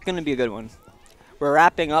yeah, it's going to be a good one. We're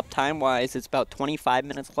wrapping up time-wise. It's about 25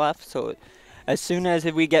 minutes left, so as soon as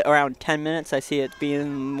we get around 10 minutes, I see it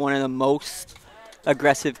being one of the most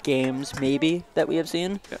aggressive games maybe that we have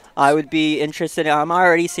seen. Yeah. I would be interested. I'm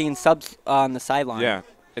already seeing subs on the sideline. Yeah,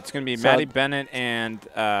 it's going to be Maddie Bennett and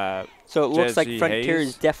so it looks like Jesse Frontier Hayes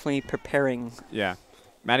is definitely preparing. Yeah,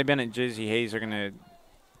 Maddie Bennett and Jesse Hayes are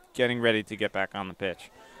getting ready to get back on the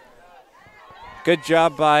pitch. Good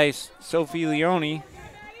job by Sophie Leone.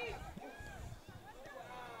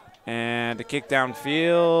 And a kick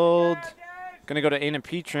downfield. Going to go to Aina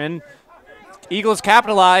Petrin. Eagles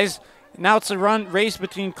capitalize. Now it's a race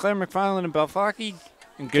between Claire McFarland and Belfaki.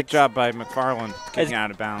 And good job by McFarland kicking out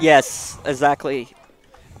of bounds. Yes, exactly.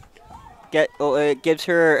 It gives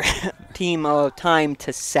her team time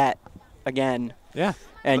to set again. Yeah.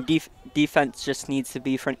 And defense just needs to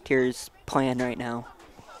be Frontier's plan right now.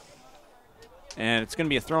 And it's going to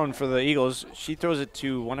be a throw-in for the Eagles. She throws it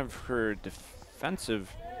to one of her defensive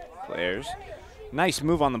players. Nice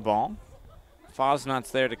move on the ball.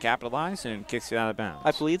 Fosnot's there to capitalize and kicks it out of bounds.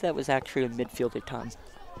 I believe that was actually a midfielder, Tom.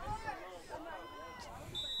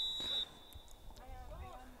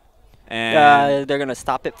 And they're going to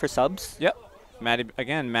stop it for subs? Yep. Maddie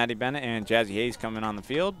Bennett and Jazzy Hayes coming on the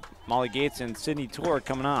field. Molly Gates and Sydney Torr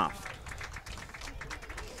coming off.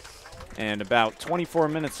 And about 24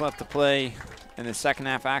 minutes left to play in the second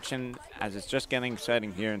half action as it's just getting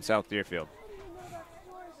exciting here in South Deerfield.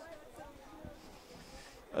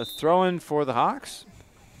 A throw-in for the Hawks.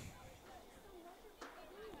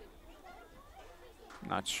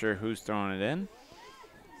 Not sure who's throwing it in.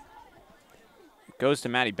 It goes to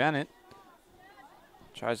Maddie Bennett.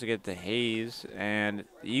 Tries to get to Hayes, and the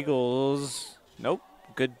Eagles, nope,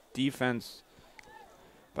 good defense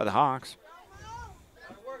by the Hawks.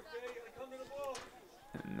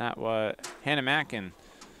 And that was Hannah Mackin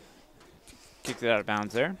kicked it out of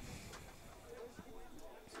bounds there.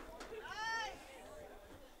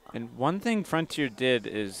 And one thing Frontier did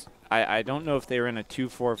is, I don't know if they were in a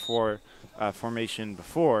 2-4-4 formation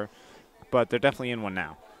before, but they're definitely in one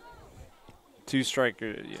now. Two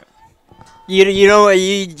striker, yeah. You know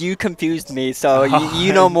you confused me, so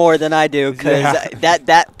you know more than I do, because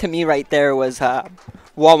that to me right there was wah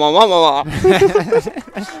wah wah wah wah.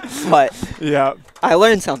 But yeah, I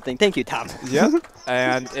learned something. Thank you, Tom. Yep.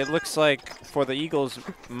 And it looks like for the Eagles,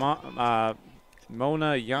 Mona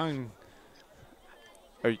Young.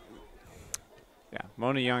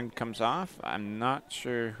 Mona Young comes off. I'm not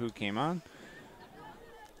sure who came on.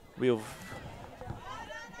 We'll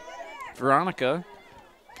Veronica.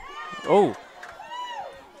 Oh,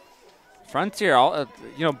 Frontier!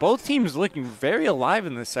 Both teams looking very alive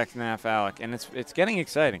in the second half, Alec, and it's getting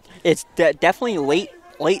exciting. It's definitely late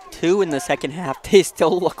too in the second half. They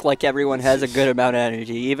still look like everyone has a good amount of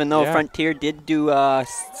energy, even though Frontier did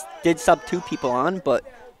sub 2 people on. But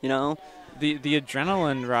the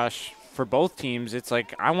adrenaline rush for both teams. It's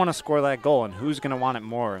like I want to score that goal, and who's going to want it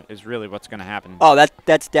more is really what's going to happen. Oh,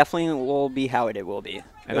 that's definitely will be how it will be.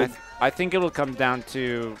 And I think it'll come down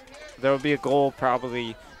to there will be a goal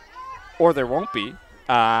probably, or there won't be.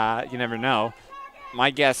 You never know.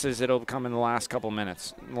 My guess is it'll come in the last couple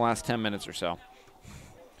minutes, in the last 10 minutes or so.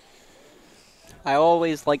 I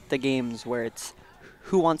always like the games where it's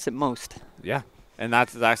who wants it most. Yeah, and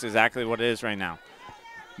that's exactly what it is right now.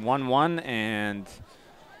 1-1, and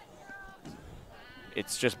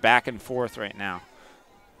it's just back and forth right now.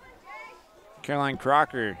 Caroline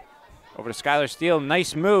Crocker over to Skylar Steele.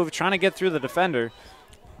 Nice move, trying to get through the defender.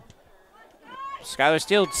 Skylar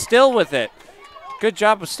Steele still with it. Good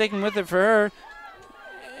job of sticking with it for her.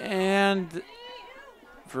 And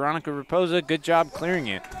Veronica Raposa, good job clearing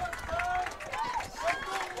it.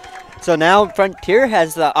 So now Frontier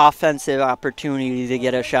has the offensive opportunity to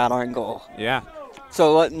get a shot on goal. Yeah.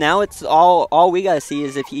 So now it's all we got to see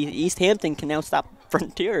is if Easthampton can now stop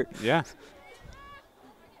Frontier. Yeah.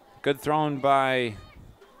 Good thrown by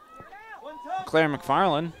Claire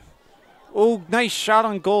McFarland. Oh, nice shot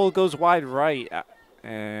on goal. Goes wide right.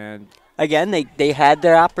 And again, they had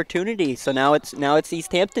their opportunity. So now it's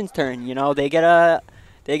Easthampton's turn. You know, they get a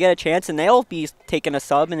chance, and they'll be taking a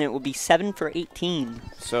sub, and it will be 7 for 18.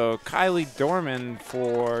 So Kylie Dorman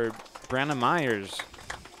for Brenna Myers.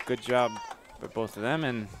 Good job for both of them,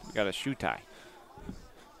 and we got a shoe tie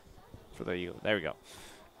for the Eagles. There we go.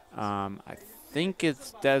 I think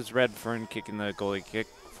it's Des Redfern kicking the goalie kick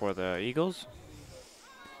for the Eagles.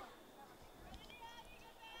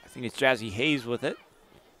 I think it's Jazzy Hayes with it.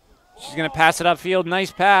 She's going to pass it upfield.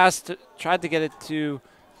 Nice pass. Tried to get it to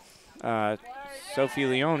Sophie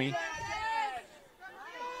Leone.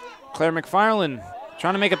 Claire McFarland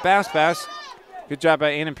trying to make a pass. Good job by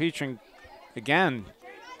Anna Petrin again.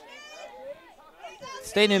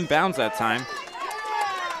 Stayed in bounds that time.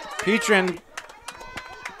 Petrin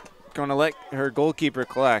going to let her goalkeeper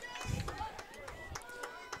collect.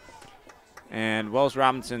 And Wells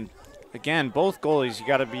Robinson, again, both goalies, you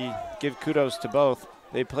got to give kudos to both.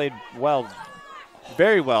 They played well,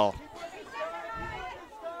 very well.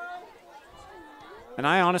 And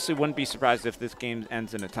I honestly wouldn't be surprised if this game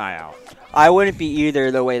ends in a tie-out. I wouldn't be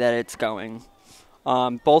either the way that it's going.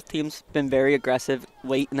 Both teams been very aggressive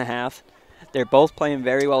late in the half. They're both playing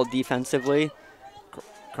very well defensively.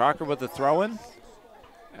 Crocker with the throw-in.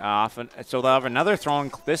 So they'll have another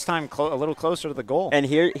throw-in, this time a little closer to the goal. And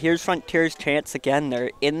here's Frontier's chance again.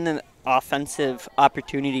 They're in the offensive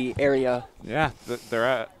opportunity area. Yeah,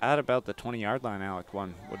 they're at about the 20-yard line, Alec,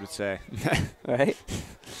 one would say. Right?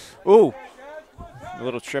 Ooh, a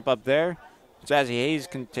little trip up there. Jazzy Hayes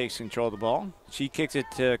takes control of the ball. She kicks it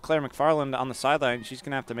to Claire McFarland on the sideline. She's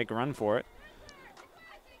going to have to make a run for it.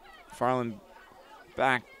 McFarland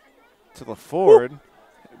back to the forward.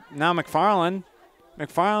 Now McFarland,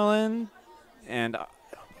 and I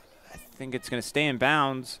think it's going to stay in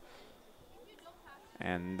bounds.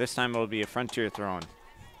 And this time it'll be a Frontier throw-in.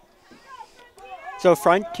 So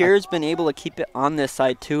Frontier's been able to keep it on this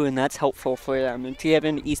side too, and that's helpful for them. And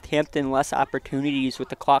giving Easthampton less opportunities with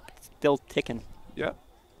the clock still ticking. Yep.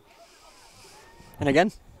 And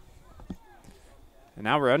again. And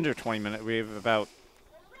now we're under 20 minutes. We have about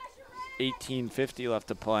 18:50 left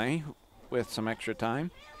to play with some extra time.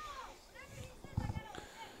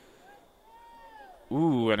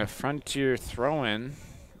 Ooh, and a Frontier throw-in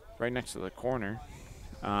right next to the corner.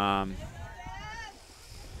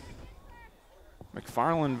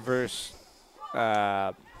 McFarland versus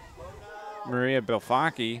Maria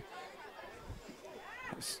Belfacchi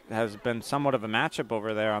has been somewhat of a matchup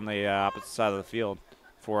over there on the opposite side of the field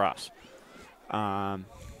for us. Oh,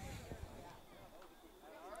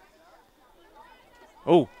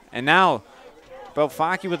 and now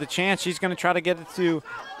Belfacchi with a chance. She's going to try to get it to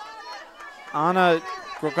Anna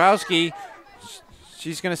Grokowski.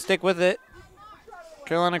 She's going to stick with it.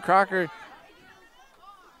 Carolina Crocker.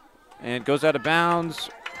 And it goes out of bounds.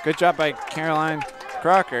 Good job by Caroline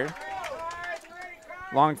Crocker.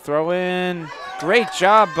 Long throw in. Great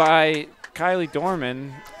job by Kylie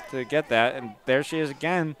Dorman to get that. And there she is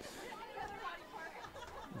again.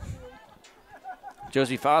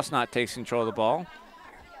 Josie Fosnot takes control of the ball.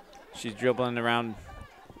 She's dribbling around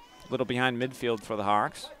a little behind midfield for the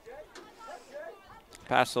Hawks.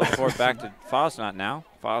 Pass a little forward back to Fosnot now.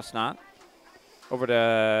 Fosnot over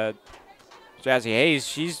to Jazzy Hayes.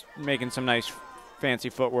 She's making some nice fancy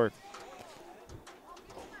footwork.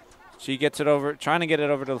 She gets it over, trying to get it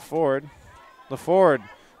over to LaFord. LaFord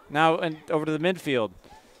now and over to the midfield.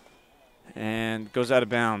 And goes out of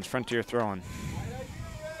bounds. Frontier throwing.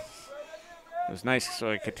 It was nice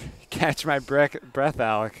so I could catch my breath,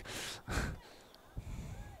 Alec.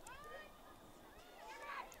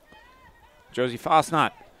 Josie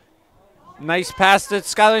Fosnot. Nice pass to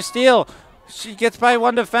Skylar Steele. She gets by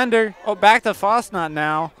one defender. Oh, back to Fosnot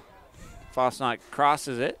now. Fosnot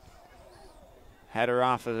crosses it. Header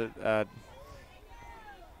off of the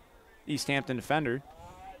Easthampton defender.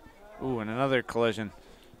 Ooh, and another collision.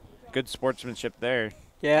 Good sportsmanship there.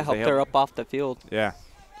 Yeah, helped her up off the field. Yeah.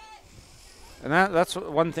 And that's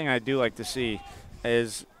one thing I do like to see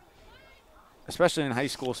is, especially in high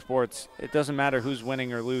school sports, it doesn't matter who's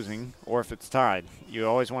winning or losing or if it's tied. You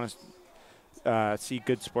always want to see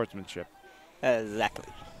good sportsmanship. Exactly.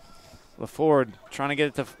 LaFord trying to get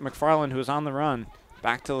it to McFarland, who's on the run.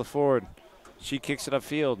 Back to LaFord. She kicks it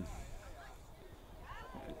upfield.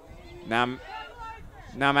 Now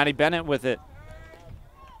Maddie Bennett with it.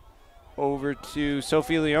 Over to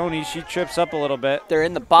Sophie Leone. She trips up a little bit. They're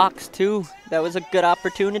in the box, too. That was a good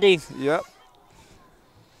opportunity. Yep.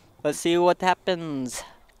 Let's see what happens.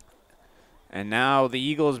 And now the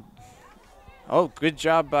Eagles. Oh, good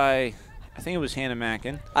job by I think it was Hannah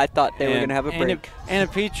Mackin. I thought they were going to have a break. Anna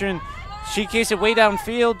Petrin, she kicks it way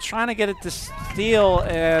downfield, trying to get it to Steele,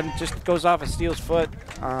 and just goes off of Steele's foot.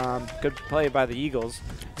 Good play by the Eagles.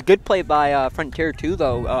 It's a good play by Frontier, too,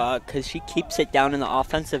 though, because she keeps it down in the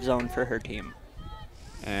offensive zone for her team.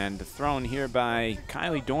 And the throw in here by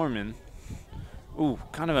Kylie Dorman. Ooh,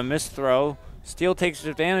 kind of a missed throw. Steele takes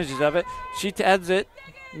advantage of it. She heads it.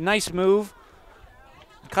 Nice move.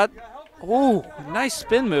 Cut. Ooh, nice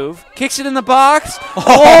spin move. Kicks it in the box.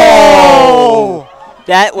 Oh!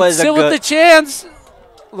 That was still with the chance.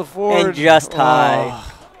 LaFord. And just high.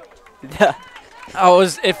 Oh,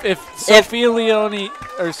 if Sophia Leone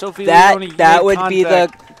or Sophie Leone that would be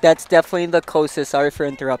that's definitely the closest. Sorry for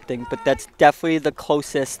interrupting, but that's definitely the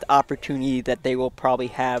closest opportunity that they will probably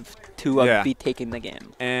have to be taking the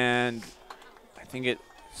game. And I think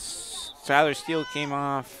Skylar Steele came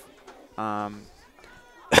off. I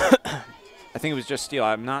think it was just Steele.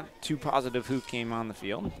 I'm not too positive who came on the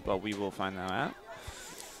field, but we will find that out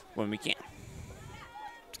when we can.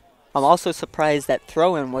 I'm also surprised that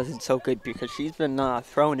throw-in wasn't so good because she's been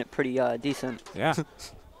throwing it pretty decent. Yeah.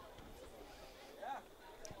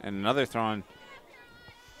 And another throw-in.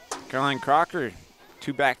 Caroline Crocker,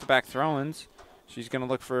 2 back-to-back throw-ins. She's going to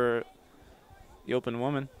look for the open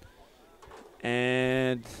woman.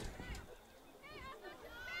 And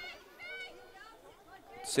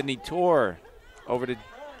Sydney Torr over to,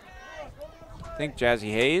 I think,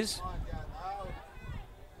 Jazzy Hayes.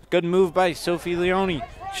 Good move by Sophie Leone.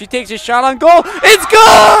 She takes a shot on goal. It's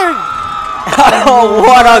good! Oh,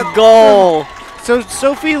 what a goal! So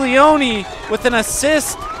Sophie Leone with an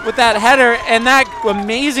assist with that header and that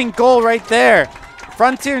amazing goal right there.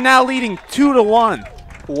 Frontier now leading 2-1.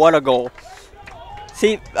 What a goal.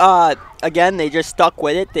 See, again, they just stuck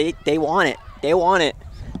with it. They want it. They want it.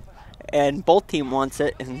 And both team wants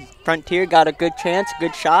it. And Frontier got a good chance,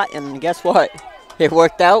 good shot, and guess what? It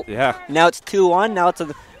worked out. Yeah. Now it's 2-1. Now it's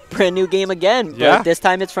a brand new game again. Yeah. But this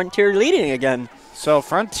time it's Frontier leading again. So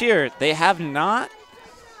Frontier, they have not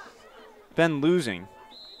been losing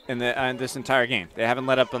in this entire game. They haven't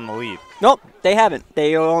let up on the lead. Nope, they haven't.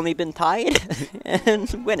 They've only been tied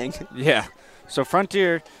and winning. Yeah. So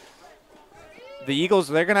Frontier, the Eagles,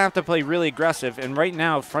 they're going to have to play really aggressive. And right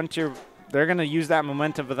now, Frontier, they're going to use that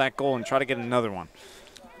momentum of that goal and try to get another one.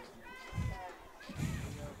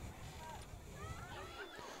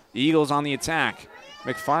 The Eagles on the attack.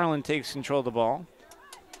 McFarland takes control of the ball.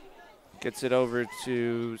 Gets it over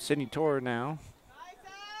to Sydney Torr now.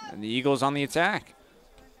 And the Eagles on the attack.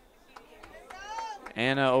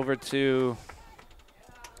 Anna over to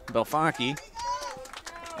Belfaki.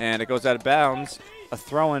 And it goes out of bounds. A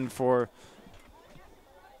throw-in for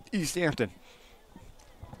Easthampton.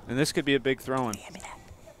 And this could be a big throw-in.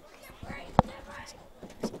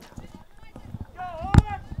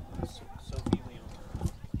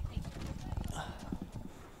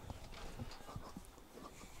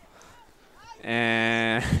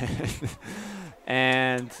 And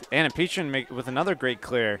and Anna Petrin with another great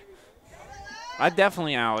clear. I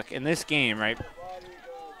definitely, Alec, in this game, right,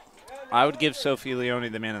 I would give Sophie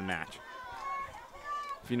Leone the man of the match.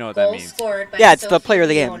 If you know what that means. Yeah, it's the player of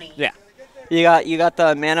the game. Yeah. You got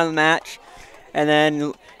the man of the match, and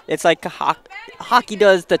then it's like hockey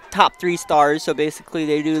does the top 3 stars, so basically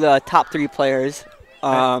they do the top 3 players.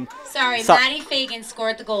 Maddie Fagan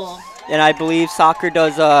scored the goal. And I believe soccer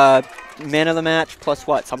does man of the match plus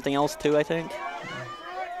what? Something else too, I think.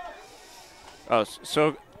 Oh,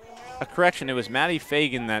 so a correction. It was Maddie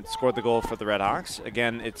Fagan that scored the goal for the Red Hawks.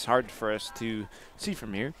 Again, it's hard for us to see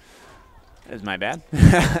from here. That's my bad.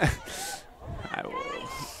 I will.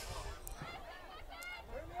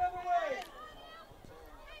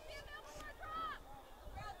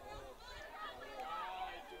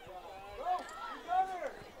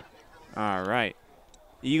 All right.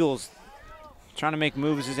 Eagles trying to make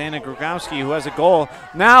moves is Anna Grogowski, who has a goal.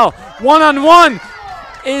 Now, one-on-one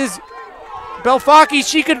is Belfaki.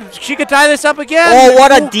 She could tie this up again. Oh,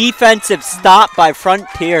 what a defensive stop by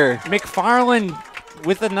Frontier. McFarland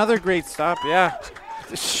with another great stop, yeah.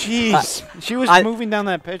 Jeez. She was moving down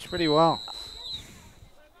that pitch pretty well.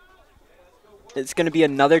 It's going to be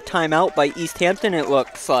another timeout by Easthampton, it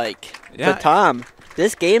looks like. Yeah. But Tom,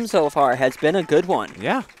 this game so far has been a good one.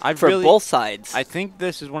 Yeah. For both sides. I think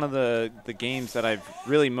this is one of the games that I've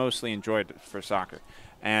really mostly enjoyed for soccer.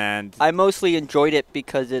 And I mostly enjoyed it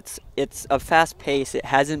because it's a fast pace. It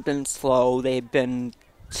hasn't been slow. They've been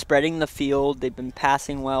spreading the field. They've been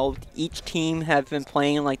passing well. Each team have been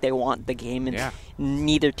playing like they want the game, and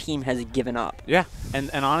neither team has given up. Yeah. And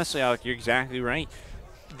honestly, Alec, you're exactly right.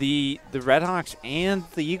 The Redhawks and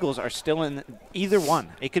the Eagles are still in either one.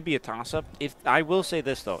 It could be a toss-up. If I will say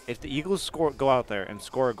this though, if the Eagles go out there and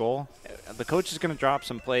score a goal, the coach is going to drop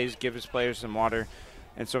some plays, give his players some water,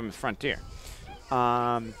 and so in Frontier.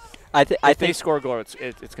 I think they score a goal, it's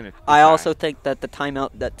going to. I also think that the timeout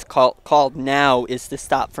that's called now is to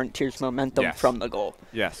stop Frontier's momentum from the goal.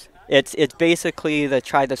 Yes. It's basically to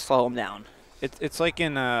try to slow them down. It's like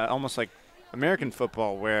in almost like American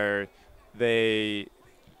football where they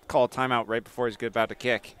call a timeout right before he's about to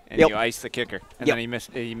kick, and you ice the kicker, and then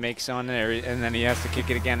he makes on there, and then he has to kick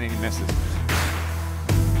it again, and he misses. I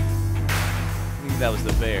think that was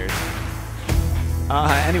the Bears.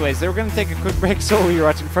 Anyways, they were going to take a quick break, so you're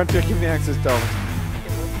watching Frontier Community Access Television.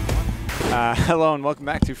 Hello and welcome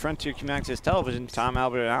back to Frontier Community Access Television. Tom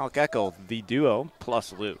Albert and Alec Eckel, the duo,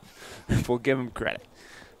 plus Lou. We'll give him credit.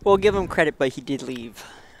 We'll give him credit, but he did leave.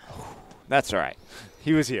 That's all right.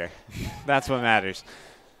 He was here. That's what matters.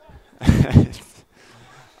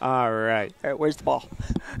 All right. All right, where's the ball?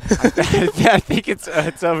 I think it's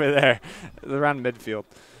over there, around midfield.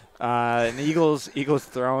 And Eagles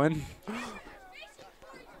throwing.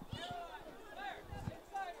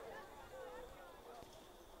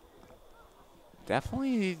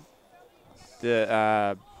 Definitely,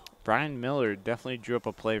 Brian Miller definitely drew up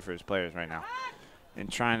a play for his players right now,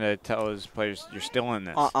 and trying to tell his players, "You're still in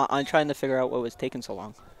this." I'm trying to figure out what was taking so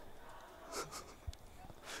long.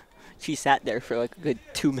 She sat there for like a good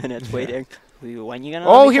 2 minutes waiting. When you gonna?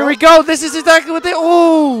 Oh, here we go! This is exactly what this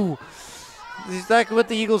is exactly what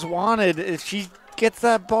the Eagles wanted. If she gets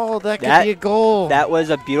that ball, that could be a goal. That was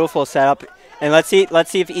a beautiful setup. And let's see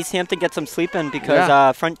if Easthampton gets some sleep in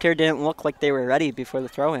because Frontier didn't look like they were ready before the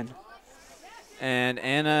throw-in. And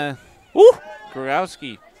Anna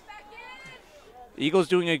Grogowski. Eagles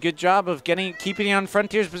doing a good job of keeping it on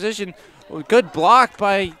Frontier's position. Good block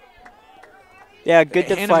by. Yeah, good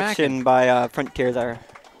deflection by Frontier there.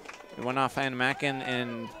 It went off Anna Mackin,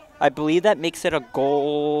 and I believe that makes it a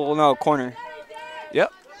goal. No, corner.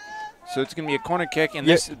 Yep. So it's gonna be a corner kick, and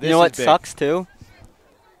this you know what sucks too?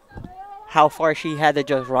 How far she had to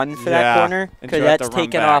just run for that corner, because that's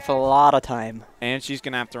taken off a lot of time. And she's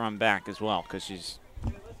going to have to run back as well, because she's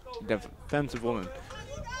a defensive woman.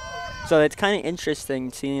 So it's kind of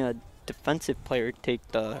interesting seeing a defensive player take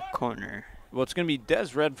the corner. Well, it's going to be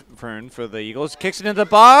Des Redfern for the Eagles. Kicks it into the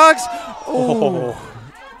box. Oh.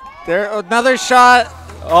 There, another shot.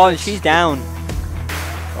 Oh, and she's down.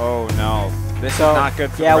 Oh, no. This is not good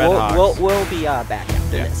for the Redhawks. We'll be back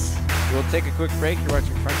after this. We'll take a quick break. You're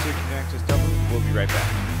watching Frontier Community Access Television. We'll be right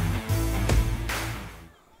back.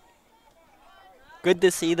 Good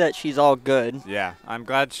to see that she's all good. Yeah, I'm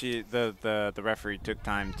glad the referee took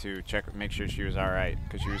time to make sure she was all right,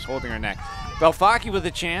 because she was holding her neck. Belfaki with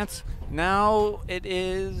a chance. Now it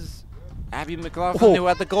is Abby McLaughlin who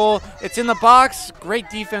had the goal. It's in the box. Great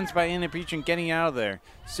defense by Anna Peachin getting out of there.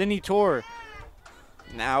 Sydney Tor.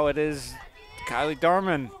 Now it is Kylie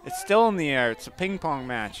Darman. It's still in the air. It's a ping pong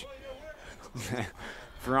match.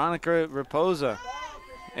 Veronica Raposa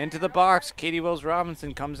into the box. Katie Wells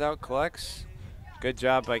Robinson comes out, collects. Good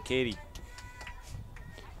job by Katie.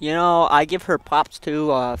 You know, I give her props too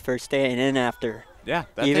for staying in after. Yeah,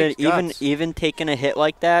 that takes guts. Even taking a hit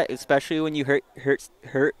like that, especially when you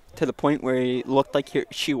hurt to the point where it looked like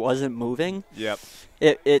she wasn't moving. Yep.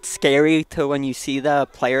 It's scary to when you see the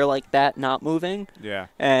player like that not moving. Yeah.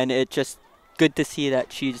 And it's just good to see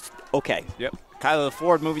that she's okay. Yep. Kyla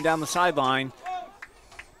Ford moving down the sideline.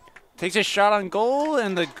 Takes a shot on goal,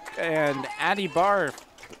 and Addie Barr,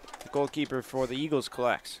 goalkeeper for the Eagles,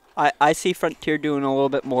 collects. I see Frontier doing a little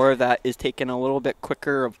bit more of that, is taking a little bit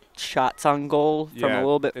quicker of shots on goal from a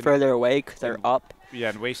little bit further away because they're up. Yeah,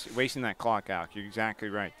 and wasting that clock out. You're exactly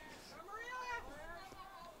right.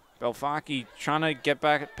 Belfaki trying to get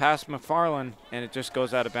back past McFarland, and it just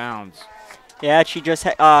goes out of bounds. Yeah, she just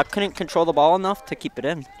couldn't control the ball enough to keep it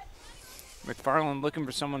in. McFarland looking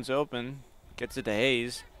for someone's open. Gets it to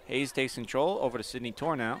Hayes. Hayes takes control. Over to Sydney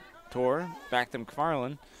Tor now. Tor back to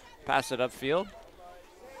McFarland. Pass it upfield.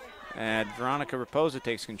 And Veronica Raposa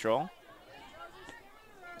takes control.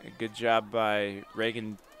 A good job by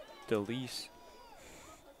Reagan DeLise.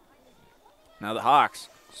 Now the Hawks.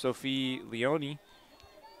 Sophie Leone.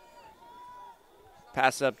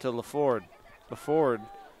 Pass up to LaFord. LaFord,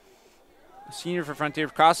 senior for Frontier,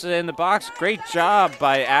 crosses it in the box. Great job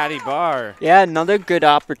by Addie Barr. Yeah, another good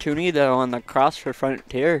opportunity, though, on the cross for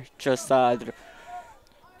Frontier. Just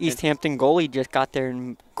Easthampton goalie just got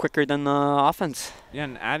there quicker than the offense. Yeah,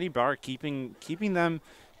 and Addie Barr keeping them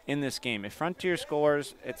in this game. If Frontier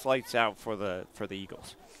scores, it's lights out for the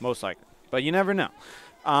Eagles, most likely. But you never know.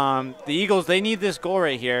 The Eagles, they need this goal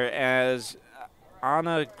right here, as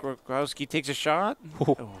Anna Grogowski takes a shot.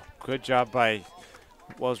 Oh, good job by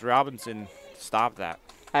Wells Robinson to stop that.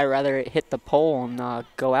 I'd rather it hit the pole and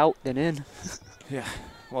go out than in. Yeah.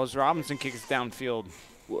 Wells Robinson kicks downfield.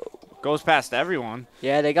 Whoa. Goes past everyone.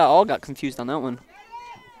 Yeah, they all got confused on that one.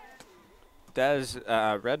 Des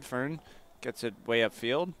Redfern gets it way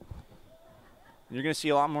upfield. You're going to see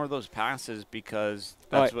a lot more of those passes because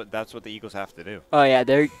that's what the Eagles have to do. Oh yeah,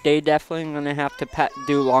 they definitely going to have to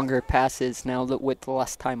do longer passes now with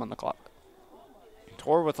less time on the clock.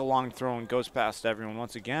 Tor with a long throw and goes past everyone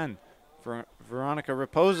once again. Veronica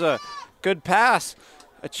Raposa, good pass.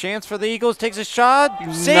 A chance for the Eagles, takes a shot.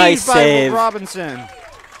 Nice Saved by save. Robinson.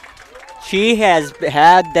 She has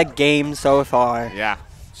had the game so far. Yeah.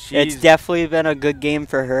 It's definitely been a good game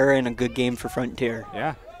for her and a good game for Frontier.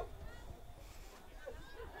 Yeah.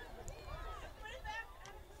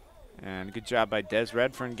 And good job by Des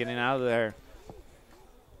Redfern getting out of there.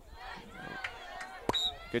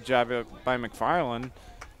 Good job by McFarland.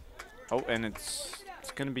 Oh, and it's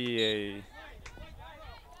going to be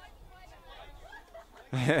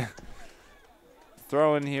a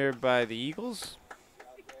throw in here by the Eagles.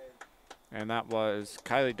 And that was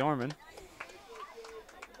Kylie Dorman.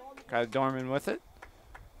 Kylie Dorman with it.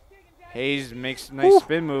 Hayes makes a nice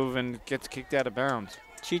spin move and gets kicked out of bounds.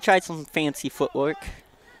 She tried some fancy footwork.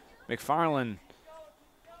 McFarland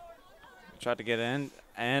tried to get in,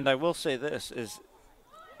 and I will say this is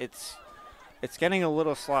it's getting a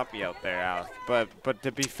little sloppy out there, Alec. But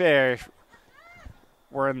to be fair,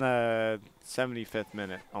 we're in the 75th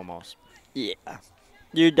minute almost. Yeah.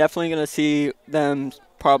 You're definitely going to see them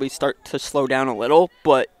probably start to slow down a little,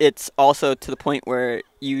 but it's also to the point where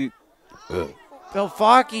you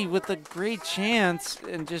Belfaki with a great chance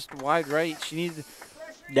and just wide right. She needed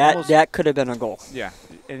that could have been a goal. Yeah,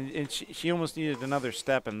 and she almost needed another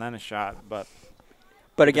step and then a shot, but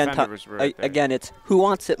again, again, it's who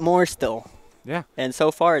wants it more still. Yeah. And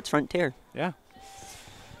so far, it's Frontier. Yeah.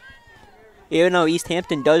 Even though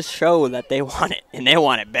Easthampton does show that they want it, and they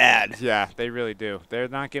want it bad. Yeah, they really do. They're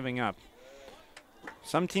not giving up.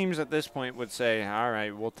 Some teams at this point would say, "All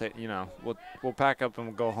right, we'll we'll pack up and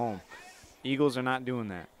we'll go home." Eagles are not doing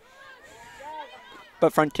that.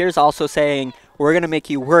 But Frontier's also saying, "We're gonna make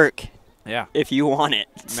you work." Yeah. If you want it.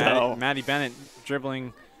 So Maddie Bennett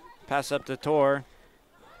dribbling, pass up to Tor,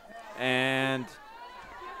 and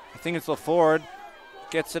I think it's LaFord.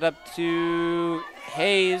 Gets it up to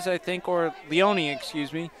Hayes, I think, or Leone,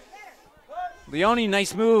 excuse me. Leone,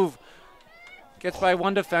 nice move. Gets by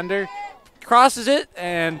one defender. Crosses it,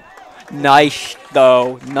 and... Nice,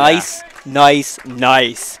 though. Nice, nice.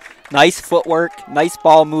 Nice footwork, nice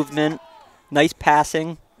ball movement, nice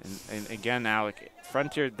passing. And again, Alec,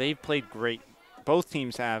 Frontier, they've played great. Both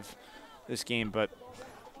teams have this game, but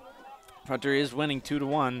Frontier is winning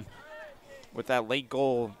 2-1 with that late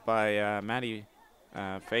goal by Maddie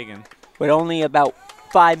Fagan. With only about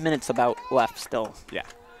 5 minutes left still. Yeah.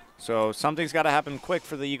 So something's got to happen quick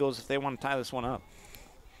for the Eagles if they want to tie this one up.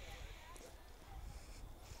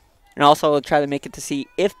 And also try to make it to see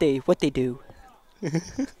what they do.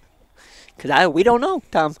 Because we don't know,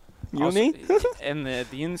 Tom. You also, and me? And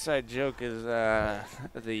the inside joke is the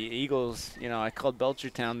Eagles, I called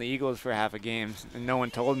Belchertown the Eagles for half a game, and no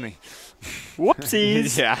one told me.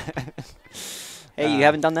 Whoopsies. Yeah. Hey, you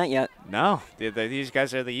haven't done that yet. No. These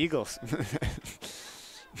guys are the Eagles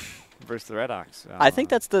versus the Redhawks. I think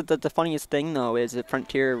that's the funniest thing, though, is the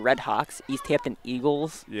Frontier Redhawks, Easthampton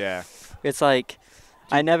Eagles. Yeah. It's like,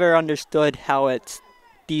 I never understood how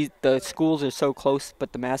the schools are so close,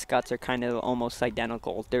 but the mascots are kind of almost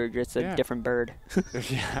identical. They're just a different bird.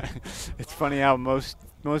 Yeah, it's funny how most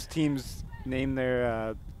teams name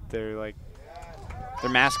their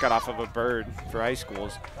mascot off of a bird for high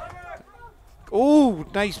schools. Oh,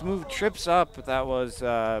 nice move, trips up. That was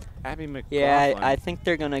Abby McLaughlin. Yeah, I think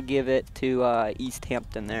they're gonna give it to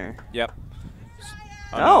Easthampton there. Yep.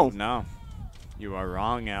 No, you are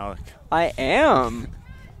wrong, Alec. I am.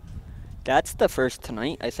 That's the first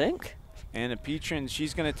tonight, I think. Anna Petrin,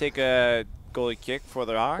 she's going to take a goalie kick for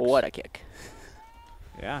the Hawks. What a kick.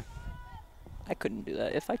 Yeah. I couldn't do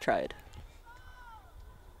that if I tried.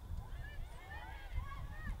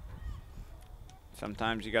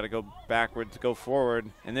 Sometimes you got to go backward to go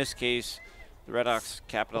forward. In this case, the Redhawks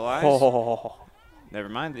capitalize. Oh. Never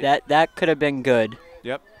mind. That could have been good.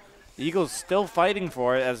 Yep. The Eagles still fighting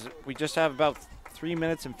for it as we just have about 3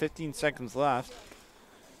 minutes and 15 seconds left.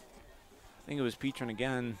 I think it was Petrin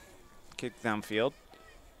again, kicked downfield.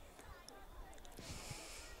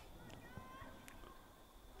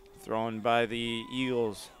 Thrown by the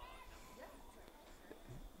Eagles.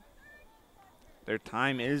 Their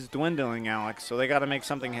time is dwindling, Alex, so they got to make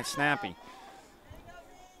something snappy.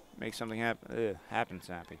 make something happen. Happen,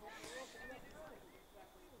 Sappy.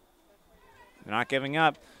 They're not giving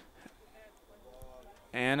up.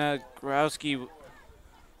 Anna Growski.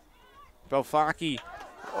 Belfaki.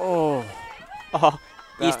 Oh. Oh,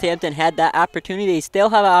 Easthampton had that opportunity. They still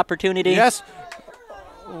have an opportunity. Yes.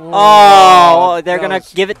 Oh, they're going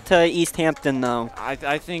to give it to Easthampton, though.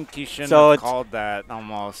 I think he shouldn't have called that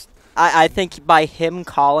almost. I think by him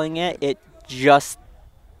calling it, it just...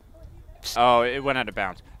 Oh, it went out of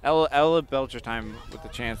bounds. Ella Belchertime with the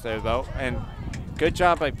chance there, though. And good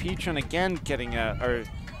job by Petron again getting or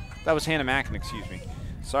that was Hannah Mackin, excuse me.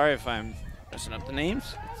 Sorry if I'm messing up the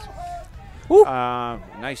names.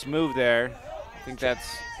 Nice move there. I think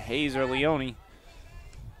that's Hayes or Leone.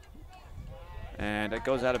 And it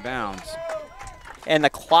goes out of bounds. And the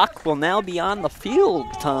clock will now be on the field,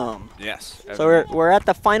 Tom. Yes. So we're at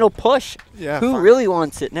the final push. Yeah. Who really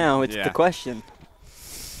wants it now? It's the question.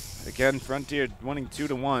 Again, Frontier winning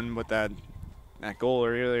 2-1 with that goal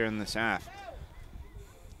earlier in this half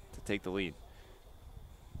to take the lead.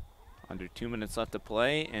 Under 2 minutes left to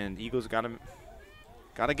play, and Eagles got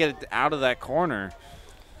to get it out of that corner.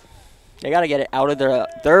 They got to get it out of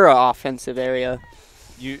their offensive area.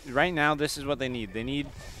 Right now, this is what they need. They need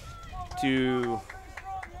to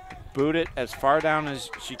boot it as far down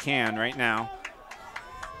as she can right now.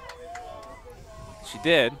 She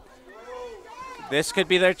did. This could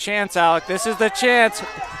be their chance, Alec. This is the chance.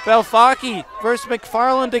 Belfaki versus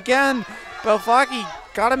McFarland again. Belfaki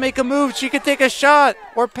got to make a move. She could take a shot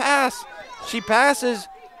or pass. She passes.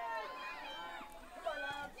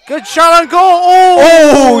 Good shot on goal.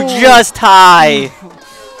 Oh, just high.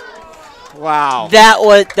 Wow. That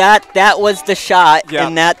was the shot,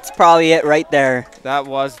 and that's probably it right there. That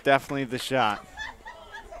was definitely the shot.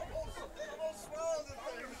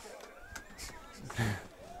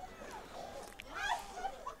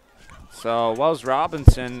 So, Wells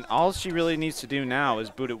Robinson, all she really needs to do now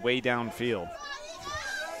is boot it way downfield.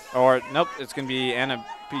 Or, nope, it's going to be Anna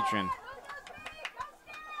Petrin.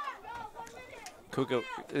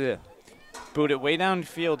 Boot it way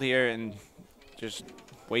downfield here and just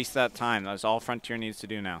waste that time. That's all Frontier needs to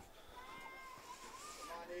do now.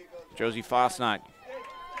 Josie Fosnot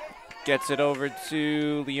gets it over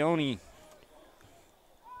to Leone.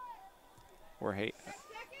 Or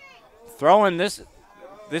throwing this.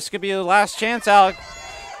 This could be the last chance, Alec.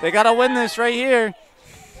 They got to win this right here.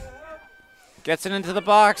 Gets it into the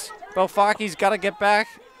box. Belfaki's got to get back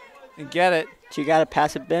and get it. She got to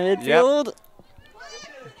pass it midfield. Yep.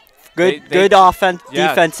 Good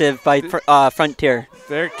defensive by Frontier.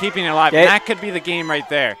 They're keeping it alive. And that could be the game right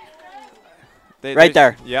there. Right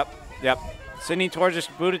there. Yep. Sydney Torres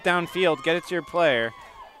just boot it downfield, get it to your player.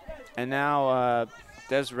 And now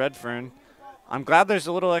Des Redfern. I'm glad there's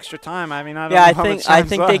a little extra time. I mean, I don't know how much I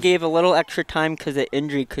think they gave a little extra time because of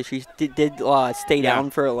injury, because she did stay down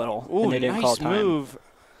for a little. Ooh, and they didn't call time. Move.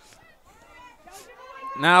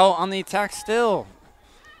 Now on the attack still.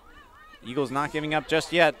 Eagles not giving up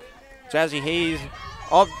just yet. Jazzy Hayes.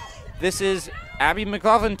 Oh, this is Abby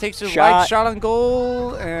McLaughlin takes a wide shot on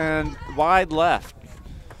goal and wide left.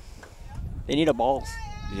 They need a ball.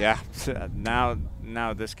 Yeah. Now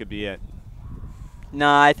this could be it. No,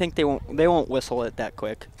 I think they won't whistle it that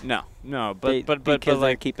quick. No, but because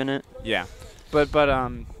they're keeping it. Yeah, but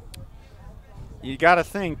you got to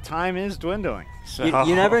think time is dwindling. So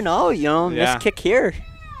you never know. This kick here,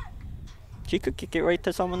 she could kick it right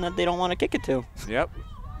to someone that they don't want to kick it to. Yep.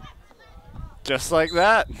 Just like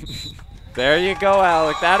that. There you go,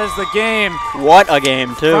 Alec. That is the game. What a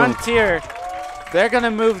game, too. Frontier, they're going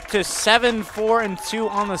to move to 7-4-2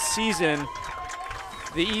 on the season.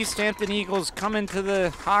 The Easthampton Eagles come into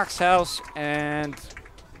the Hawks house and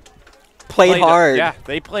played hard. Yeah,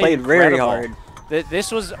 they played very hard.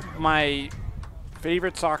 This was my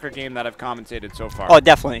favorite soccer game that I've commentated so far. Oh,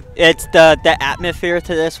 definitely. It's the atmosphere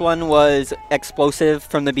to this one was explosive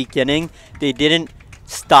from the beginning. They didn't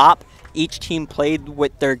stop. Each team played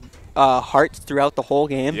with their hearts throughout the whole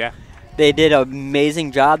game. Yeah. They did an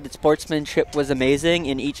amazing job. The sportsmanship was amazing,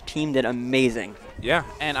 and each team did amazing. Yeah,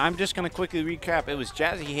 and I'm just going to quickly recap. It was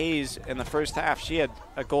Jazzy Hayes in the first half. She had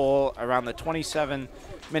a goal around the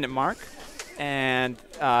 27-minute mark, and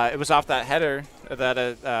it was off that header,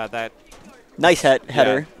 that nice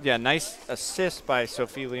header. Yeah, nice assist by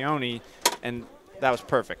Sophie Leone, and that was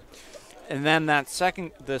perfect. And then the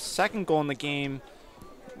second goal in the game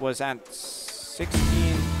was at 16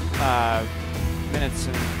 minutes,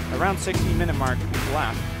 and around 16-minute mark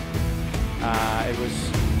left. It was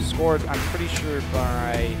scored, I'm pretty sure,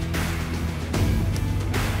 by,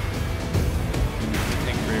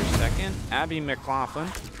 think for a second, Abby McLaughlin.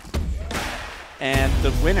 And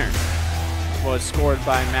the winner was scored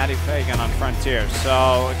by Maddie Fagan on Frontier.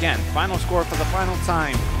 So again, final score for the final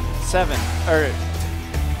time,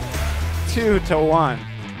 2-1.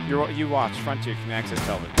 You watch Frontier Community Access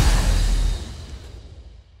Television.